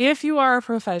 if you are a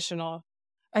professional,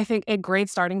 I think a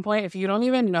great starting point, if you don't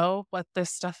even know what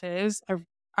this stuff is,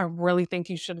 I really think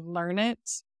you should learn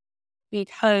it,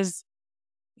 because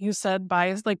you said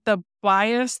bias, like the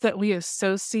bias that we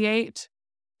associate,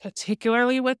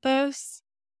 particularly with this,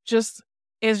 just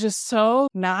is just so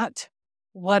not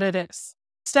what it is.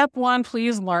 Step one,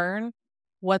 please learn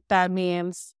what that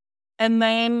means. And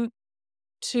then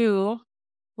two,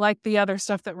 like the other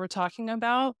stuff that we're talking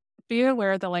about, be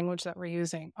aware of the language that we're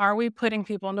using. Are we putting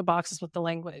people into boxes with the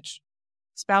language?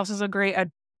 Spouse is a great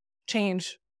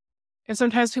change. And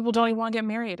sometimes people don't even want to get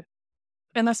married.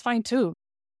 And that's fine too.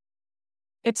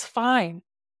 It's fine.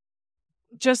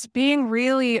 Just being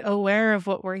really aware of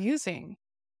what we're using.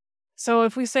 So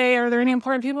if we say, are there any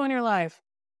important people in your life?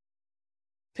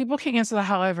 People can answer that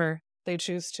however they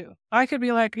choose to. I could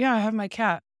be like, yeah, I have my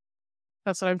cat.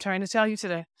 That's what I'm trying to tell you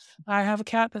today. I have a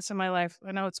cat that's in my life.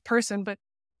 I know it's a person, but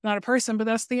not a person, but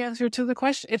that's the answer to the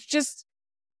question. It's just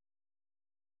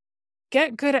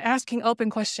get good at asking open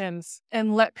questions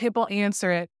and let people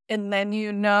answer it. And then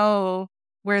you know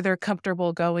where they're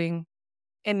comfortable going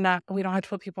and not, we don't have to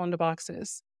put people into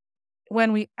boxes.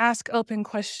 When we ask open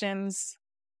questions,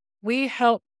 we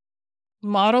help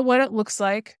model what it looks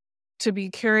like to be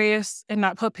curious and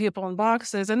not put people in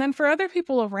boxes. And then for other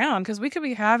people around, because we could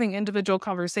be having individual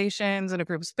conversations in a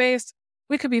group space,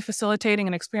 we could be facilitating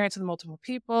an experience with multiple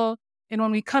people. And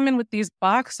when we come in with these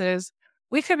boxes,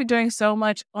 we could be doing so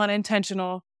much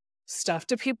unintentional stuff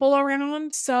to people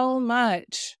around, so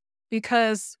much,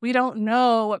 because we don't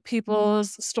know what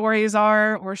people's stories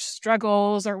are or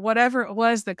struggles or whatever it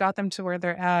was that got them to where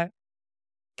they're at.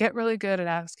 Get really good at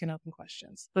asking open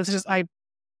questions. I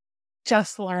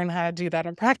just learn how to do that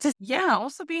in practice. Yeah,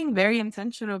 also being very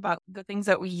intentional about the things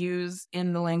that we use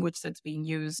in the language that's being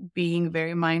used, being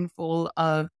very mindful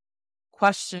of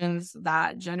questions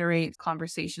that generate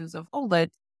conversations of, oh,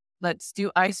 let's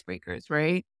do icebreakers,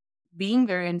 right? Being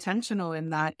very intentional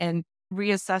in that and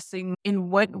reassessing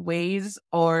in what ways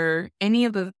or any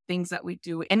of the things that we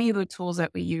do, any of the tools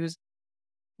that we use,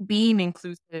 being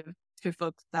inclusive to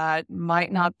folks that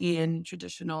might not be in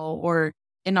traditional or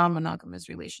in non-monogamous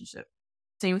relationship.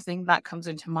 Same thing that comes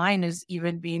into mind is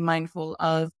even being mindful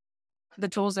of the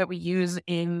tools that we use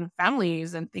in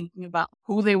families and thinking about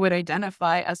who they would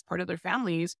identify as part of their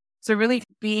families. So really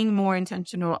being more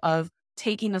intentional of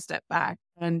taking a step back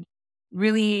and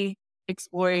really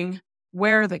exploring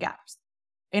where are the gaps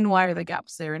and why are the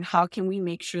gaps there and how can we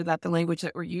make sure that the language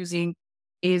that we're using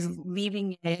is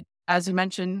leaving it, as you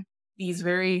mentioned, these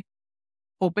very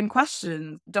open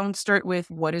questions. Don't start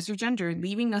with what is your gender,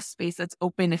 leaving a space that's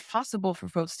open if possible for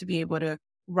folks to be able to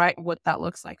write what that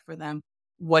looks like for them.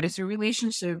 What is your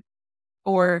relationship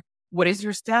or what is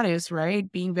your status, right?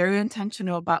 Being very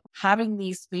intentional about having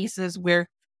these spaces where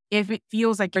if it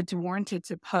feels like it's warranted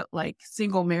to put like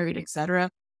single, married, etc.,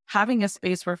 having a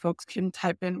space where folks can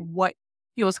type in what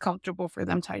feels comfortable for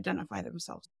them to identify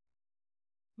themselves.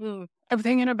 I'm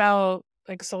thinking about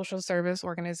like social service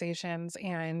organizations,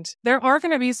 and there are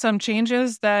going to be some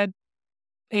changes that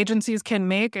agencies can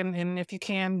make, and if you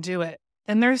can, do it.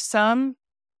 And there's some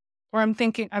where I'm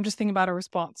just thinking about a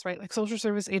response, right? Like social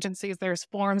service agencies, there's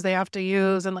forms they have to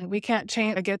use, and like we can't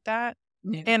change. I get that.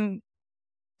 Yeah. And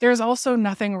there's also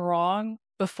nothing wrong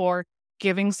before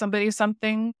giving somebody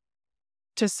something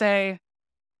to say,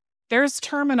 there's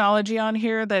terminology on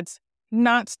here that's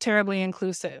not terribly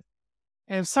inclusive.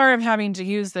 I'm sorry I'm having to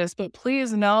use this, but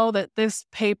please know that this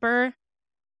paper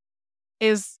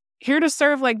is here to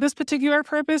serve like this particular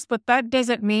purpose, but that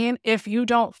doesn't mean if you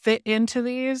don't fit into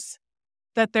these,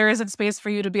 that there isn't space for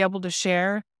you to be able to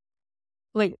share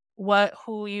like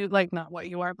who you like, not what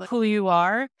you are, but who you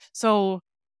are. So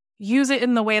use it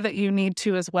in the way that you need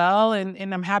to as well.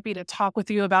 And I'm happy to talk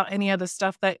with you about any of the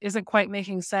stuff that isn't quite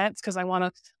making sense because I want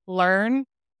to learn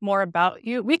more about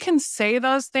you. We can say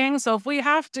those things. So if we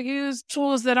have to use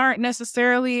tools that aren't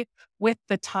necessarily with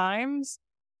the times,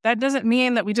 that doesn't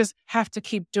mean that we just have to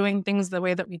keep doing things the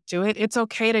way that we do it. It's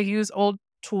okay to use old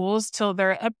tools till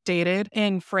they're updated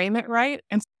and frame it right.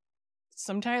 And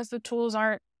sometimes the tools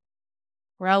aren't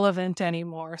relevant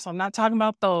anymore. So I'm not talking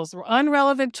about those.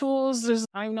 Unrelevant tools, I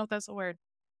don't even know if that's a word.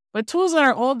 But tools that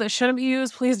are old that shouldn't be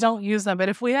used, please don't use them. But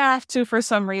if we have to for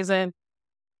some reason,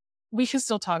 we can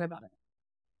still talk about it.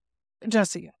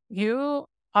 Jessie, you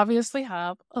obviously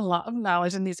have a lot of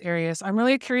knowledge in these areas. I'm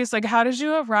really curious, like, how did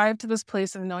you arrive to this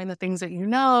place of knowing the things that you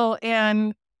know?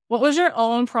 And what was your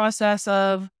own process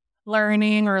of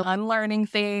learning or unlearning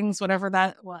things, whatever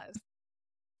that was?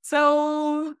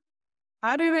 So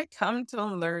how did it come to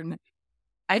unlearn?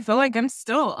 I feel like I'm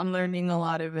still unlearning a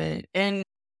lot of it. And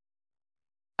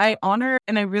I honor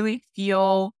and I really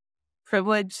feel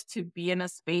privileged to be in a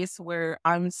space where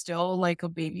I'm still like a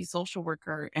baby social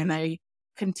worker and I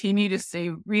continue to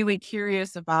stay really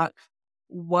curious about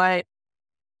what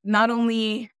not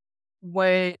only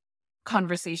what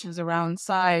conversations around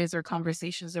size or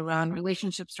conversations around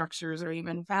relationship structures or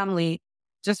even family,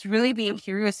 just really being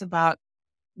curious about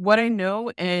what I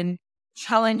know and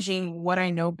challenging what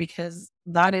I know because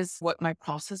that is what my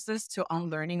process is to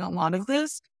unlearning a lot of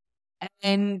this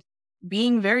and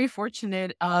being very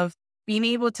fortunate of being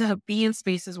able to be in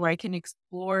spaces where I can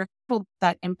explore what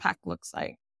that impact looks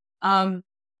like. Um,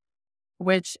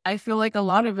 which I feel like a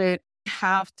lot of it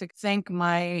have to thank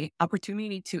my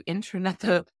opportunity to intern at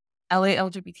the LA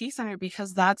LGBT Center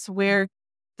because that's where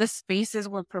the spaces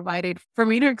were provided for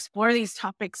me to explore these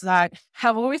topics that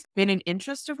have always been an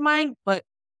interest of mine, but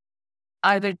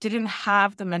either didn't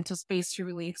have the mental space to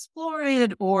really explore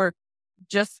it or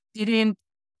just didn't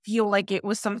feel like it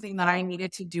was something that I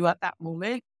needed to do at that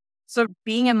moment. So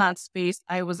being in that space,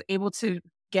 I was able to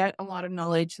get a lot of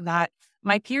knowledge that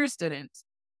my peers didn't.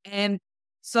 And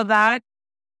so that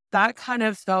kind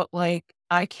of felt like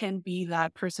I can be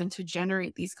that person to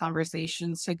generate these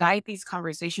conversations, to guide these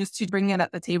conversations, to bring it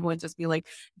at the table and just be like,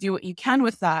 do what you can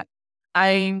with that.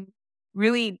 I'm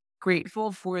really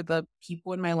grateful for the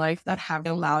people in my life that have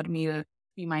allowed me to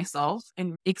be myself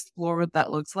and explore what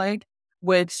that looks like,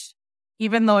 which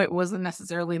even though it wasn't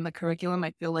necessarily in the curriculum,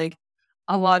 I feel like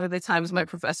a lot of the times my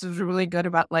professors were really good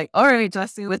about like, all right,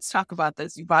 Jessie, let's talk about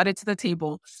this. You brought it to the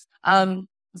table.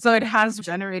 So it has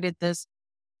generated this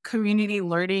community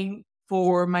learning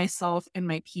for myself and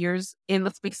my peers in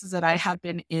the spaces that I have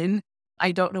been in.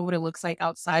 I don't know what it looks like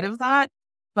outside of that,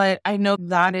 but I know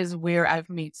that is where I've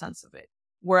made sense of it,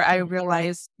 where I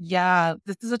realize, yeah,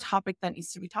 this is a topic that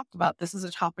needs to be talked about. This is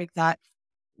a topic that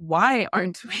why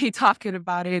aren't we talking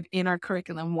about it in our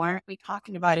curriculum? Why aren't we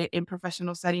talking about it in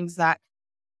professional settings that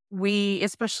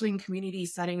especially in community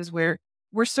settings where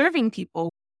we're serving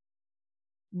people,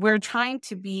 we're trying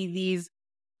to be these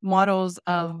models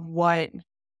of what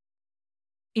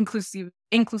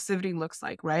inclusivity looks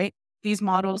like, right? These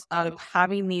models of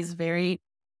having these very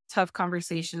tough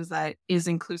conversations that is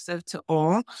inclusive to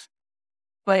all,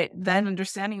 but then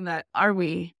understanding that are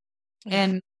we? Yeah.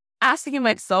 And asking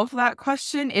myself that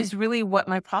question is really what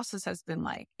my process has been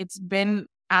like. It's been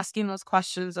asking those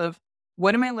questions of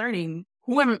what am I learning?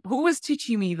 Who is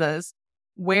teaching me this?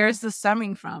 Where is this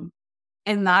stemming from?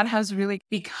 And that has really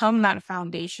become that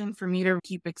foundation for me to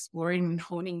keep exploring and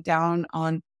honing down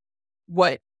on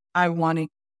what I want to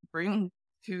bring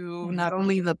to Mhm. not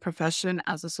only the profession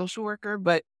as a social worker,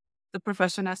 but the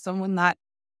profession as someone that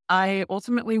I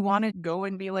ultimately want to go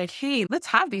and be like, hey, let's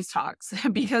have these talks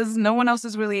because no one else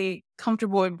is really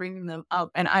comfortable in bringing them up.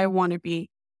 And I want to be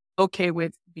okay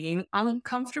with being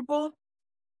uncomfortable.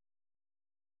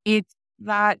 It's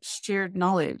that shared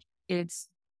knowledge. It's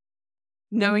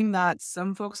knowing that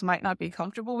some folks might not be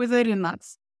comfortable with it and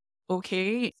that's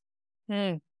okay.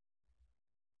 Mm.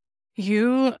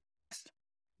 You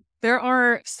There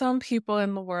are some people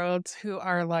in the world who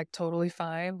are like totally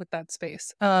fine with that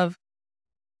space of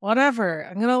whatever.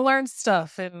 I'm going to learn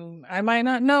stuff and I might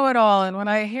not know it all. And when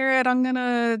I hear it, I'm going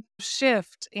to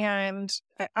shift. And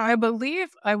I believe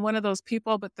I'm one of those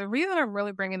people. But the reason I'm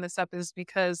really bringing this up is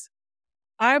because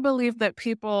I believe that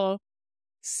people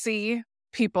see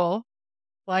people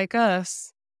like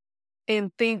us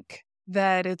and think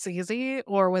that it's easy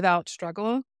or without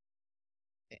struggle.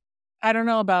 I don't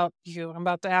know about you. I'm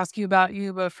about to ask you about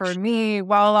you, but for me,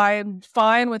 while I'm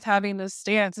fine with having this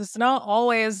stance, it's not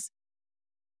always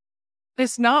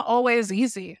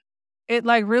easy. It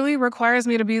like really requires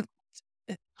me to be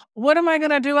what am I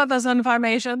gonna do with this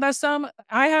information?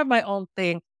 I have my own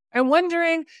thing. I'm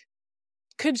wondering,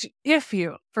 if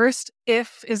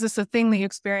is this a thing that you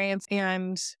experience?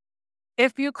 And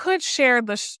if you could share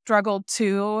the struggle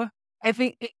too, I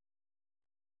think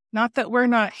not that we're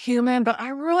not human, but I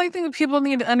really think people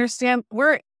need to understand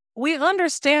we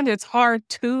understand it's hard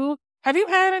too. Have you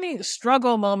had any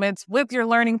struggle moments with your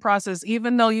learning process,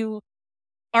 even though you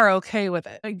are okay with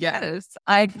it? Yes,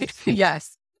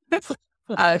 yes.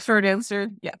 Short answer,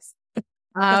 yes.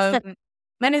 And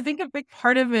I think a big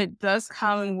part of it does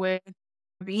come with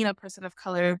being a person of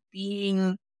color,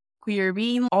 being queer,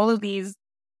 being all of these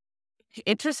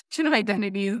intersectional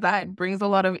identities that brings a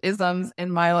lot of isms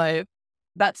in my life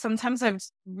that sometimes have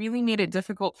really made it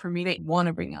difficult for me to want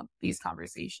to bring up these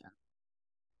conversations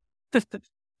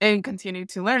and continue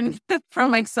to learn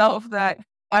from myself that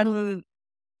I'm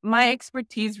my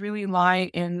expertise really lie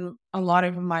in a lot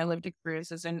of my lived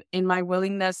experiences and in my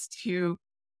willingness to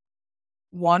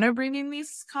want to bring in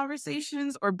these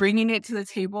conversations or bringing it to the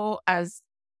table as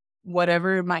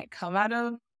whatever it might come out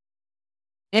of.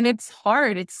 And it's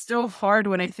hard. It's still hard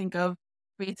when I think of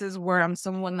spaces where I'm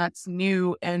someone that's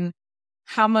new and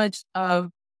how much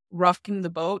of roughing the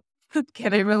boat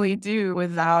can I really do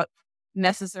without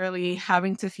necessarily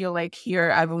having to feel like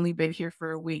here, I've only been here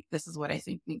for a week. This is what I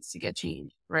think needs to get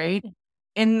changed. Right.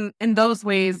 In those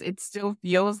ways, it still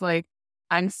feels like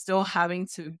I'm still having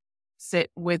to sit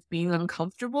with being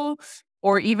uncomfortable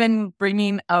or even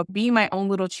being my own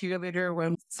little cheerleader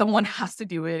when someone has to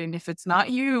do it. And if it's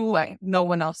not you, like no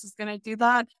one else is going to do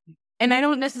that. And I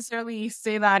don't necessarily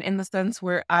say that in the sense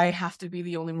where I have to be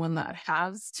the only one that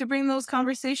has to bring those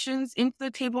conversations into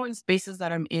the table in spaces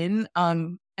that I'm in.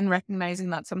 And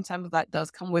recognizing that sometimes that does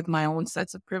come with my own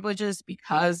sets of privileges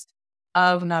because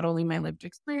of not only my lived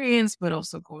experience, but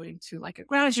also going to like a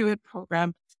graduate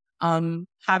program.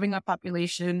 having a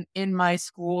population in my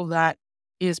school that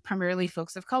is primarily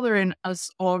folks of color, and us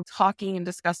all talking and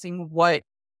discussing what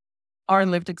our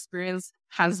lived experience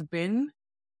has been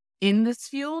in this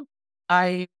field,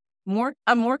 I'm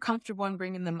more comfortable in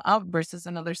bringing them up versus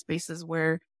in other spaces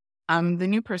where I'm the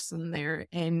new person there.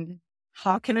 And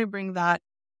how can I bring that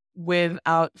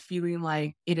without feeling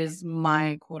like it is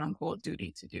my quote unquote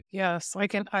duty to do? Yes, I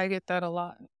get that a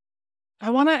lot. I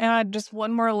want to add just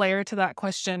one more layer to that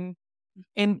question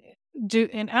and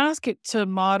and ask it to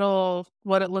model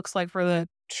what it looks like for the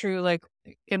true like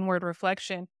inward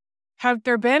reflection. Have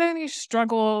there been any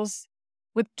struggles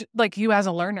with like you as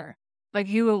a learner? Like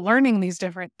you learning these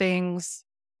different things,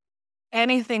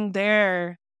 anything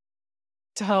there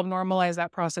to help normalize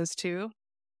that process too?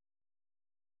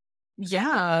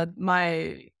 Yeah,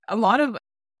 a lot of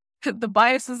the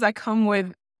biases that come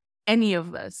with any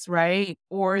of this, right?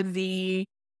 Or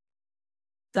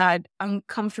that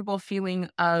uncomfortable feeling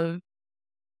of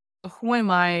who am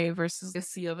I versus the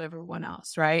sea of everyone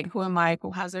else, right? Who am I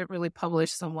who hasn't really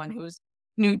published, someone who's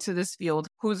new to this field,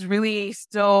 who's really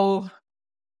still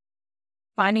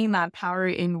finding that power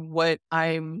in what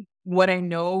I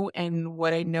know, and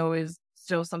what I know is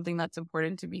still something that's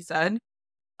important to be said.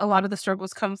 A lot of the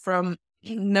struggles come from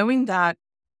knowing that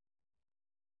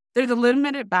there's a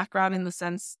limited background in the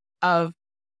sense of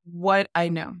what I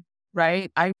know,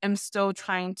 right? I am still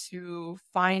trying to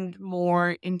find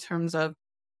more in terms of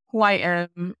who I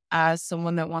am as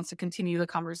someone that wants to continue the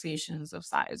conversations of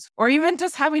size, or even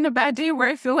just having a bad day where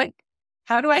I feel like,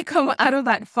 how do I come out of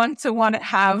that fun to want to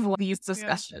have these Yeah.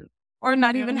 discussions, or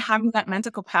not Yeah. even having that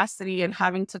mental capacity and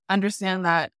having to understand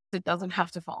that it doesn't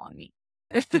have to fall on me.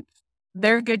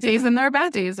 There are good days and there are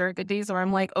bad days. There are good days where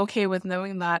I'm like, okay with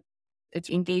knowing that it's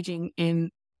engaging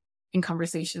in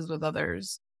conversations with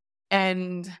others,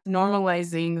 and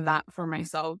normalizing that for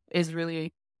myself is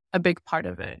really a big part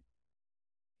of it.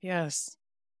 Yes.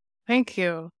 Thank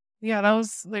you. Yeah, that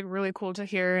was like really cool to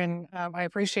hear. And I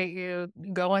appreciate you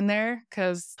going there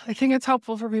because I think it's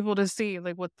helpful for people to see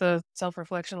like what the self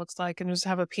reflection looks like and just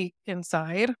have a peek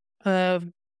inside of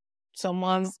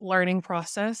someone's learning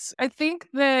process. I think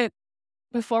that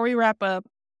before we wrap up,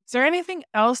 is there anything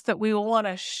else that we want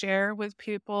to share with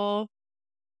people,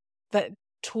 that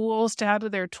tools to add to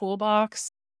their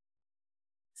toolbox?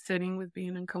 Sitting with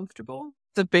being uncomfortable.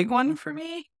 It's a big one for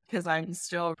me because I'm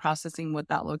still processing what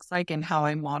that looks like and how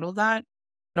I model that,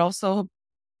 but also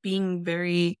being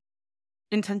very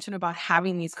intentional about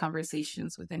having these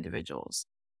conversations with individuals.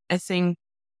 I think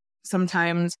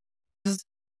sometimes there's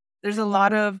there's a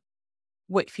lot of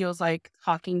what feels like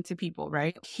talking to people,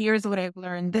 right? Here's what I've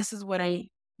learned. This is what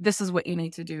you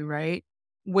need to do, right?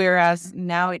 Whereas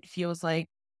now it feels like,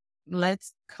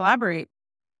 let's collaborate,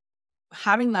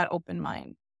 having that open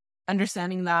mind,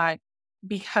 understanding that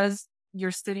because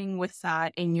you're sitting with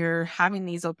that and you're having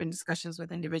these open discussions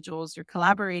with individuals, you're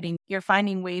collaborating, you're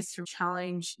finding ways to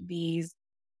challenge these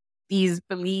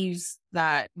beliefs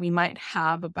that we might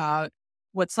have about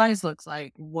what size looks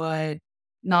like, what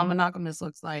non-monogamous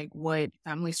looks like, what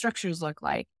family structures look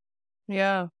like.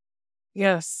 Yeah.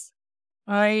 Yes.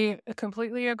 I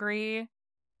completely agree.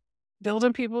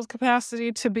 Building people's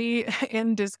capacity to be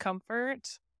in discomfort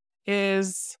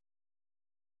is,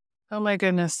 oh my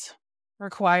goodness,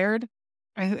 required.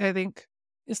 I think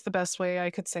is the best way I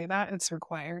could say that. It's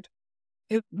required.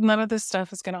 None of this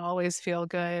stuff is going to always feel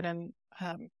good. And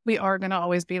we are going to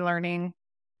always be learning.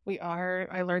 We are.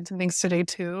 I learned some things today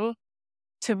too.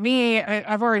 To me,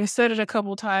 I've already said it a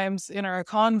couple times in our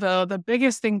convo. The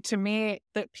biggest thing to me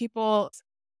that people,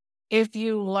 if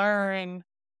you learn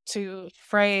to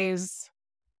phrase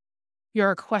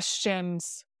your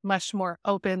questions much more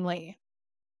openly,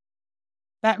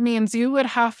 that means you would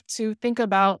have to think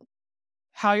about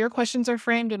how your questions are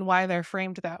framed and why they're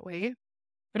framed that way.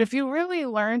 But if you really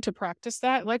learn to practice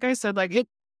that, like I said,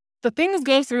 the things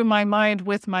go through my mind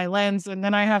with my lens, and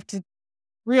then I have to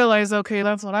realize, okay,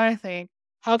 that's what I think.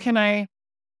 How can I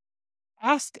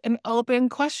ask an open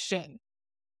question?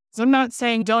 So I'm not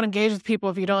saying don't engage with people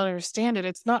if you don't understand it.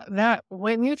 It's not that.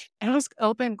 When you ask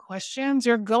open questions,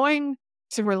 you're going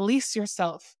to release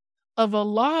yourself of a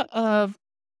lot of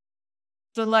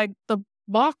the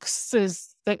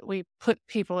boxes that we put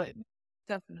people in.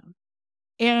 Definitely.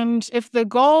 And if the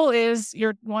goal is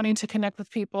you're wanting to connect with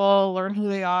people, learn who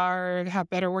they are, have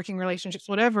better working relationships,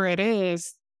 whatever it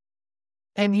is,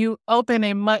 and you open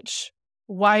a much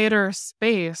wider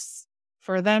space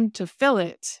for them to fill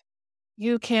it,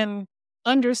 you can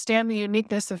understand the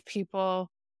uniqueness of people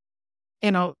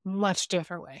in a much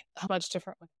different way, a much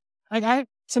different way.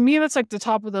 To me, that's like the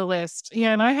top of the list.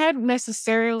 Yeah. And I hadn't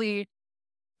necessarily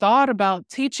thought about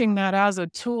teaching that as a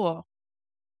tool,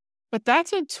 but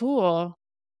that's a tool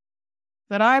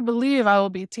that I believe I will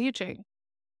be teaching.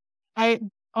 I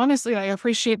honestly, I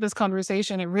appreciate this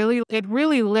conversation. It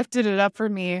really lifted it up for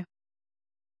me.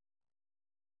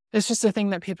 It's just a thing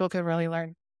that people could really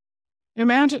learn.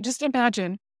 Just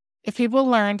imagine if people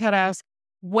learned how to ask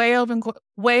way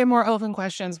more open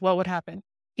questions, what would happen?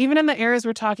 Even in the areas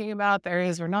we're talking about, the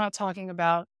areas we're not talking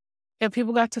about, if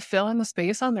people got to fill in the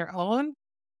space on their own,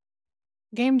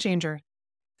 game changer.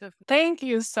 Thank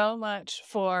you so much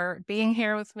for being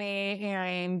here with me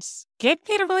and get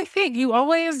me to really think. You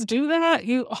always do that.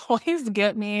 You always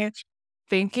get me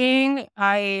thinking.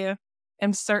 I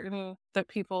am certain that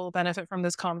people benefit from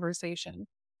this conversation.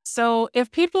 So,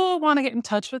 if people want to get in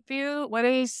touch with you, what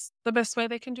is the best way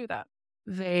they can do that?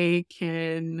 They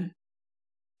can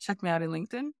check me out in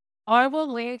LinkedIn. I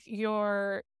will link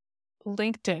your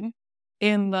LinkedIn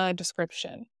in the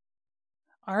description.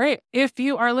 All right. If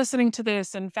you are listening to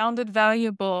this and found it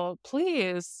valuable,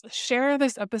 please share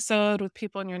this episode with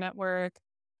people in your network.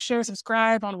 Share,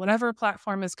 subscribe on whatever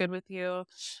platform is good with you.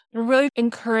 We're really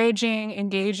encouraging,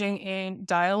 engaging in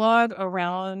dialogue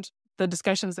around the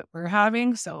discussions that we're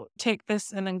having. So take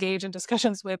this and engage in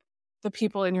discussions with the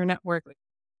people in your network.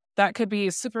 That could be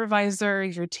a supervisor,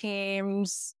 your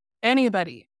teams,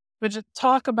 anybody. But just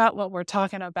talk about what we're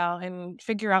talking about and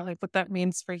figure out what that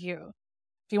means for you.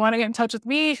 If you want to get in touch with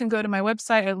me, you can go to my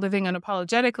website at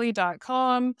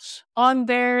livingunapologetically.com. On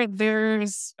there,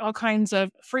 there's all kinds of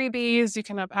freebies. You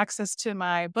can have access to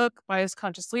my book, Bias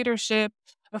Conscious Leadership,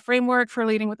 a framework for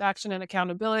leading with action and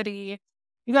accountability.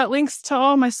 You got links to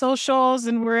all my socials,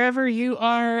 and wherever you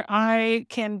are, I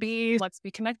can be. Let's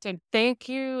be connected. Thank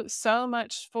you so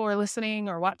much for listening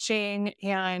or watching,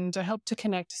 and I hope to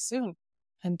connect soon.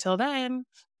 Until then,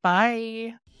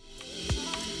 bye.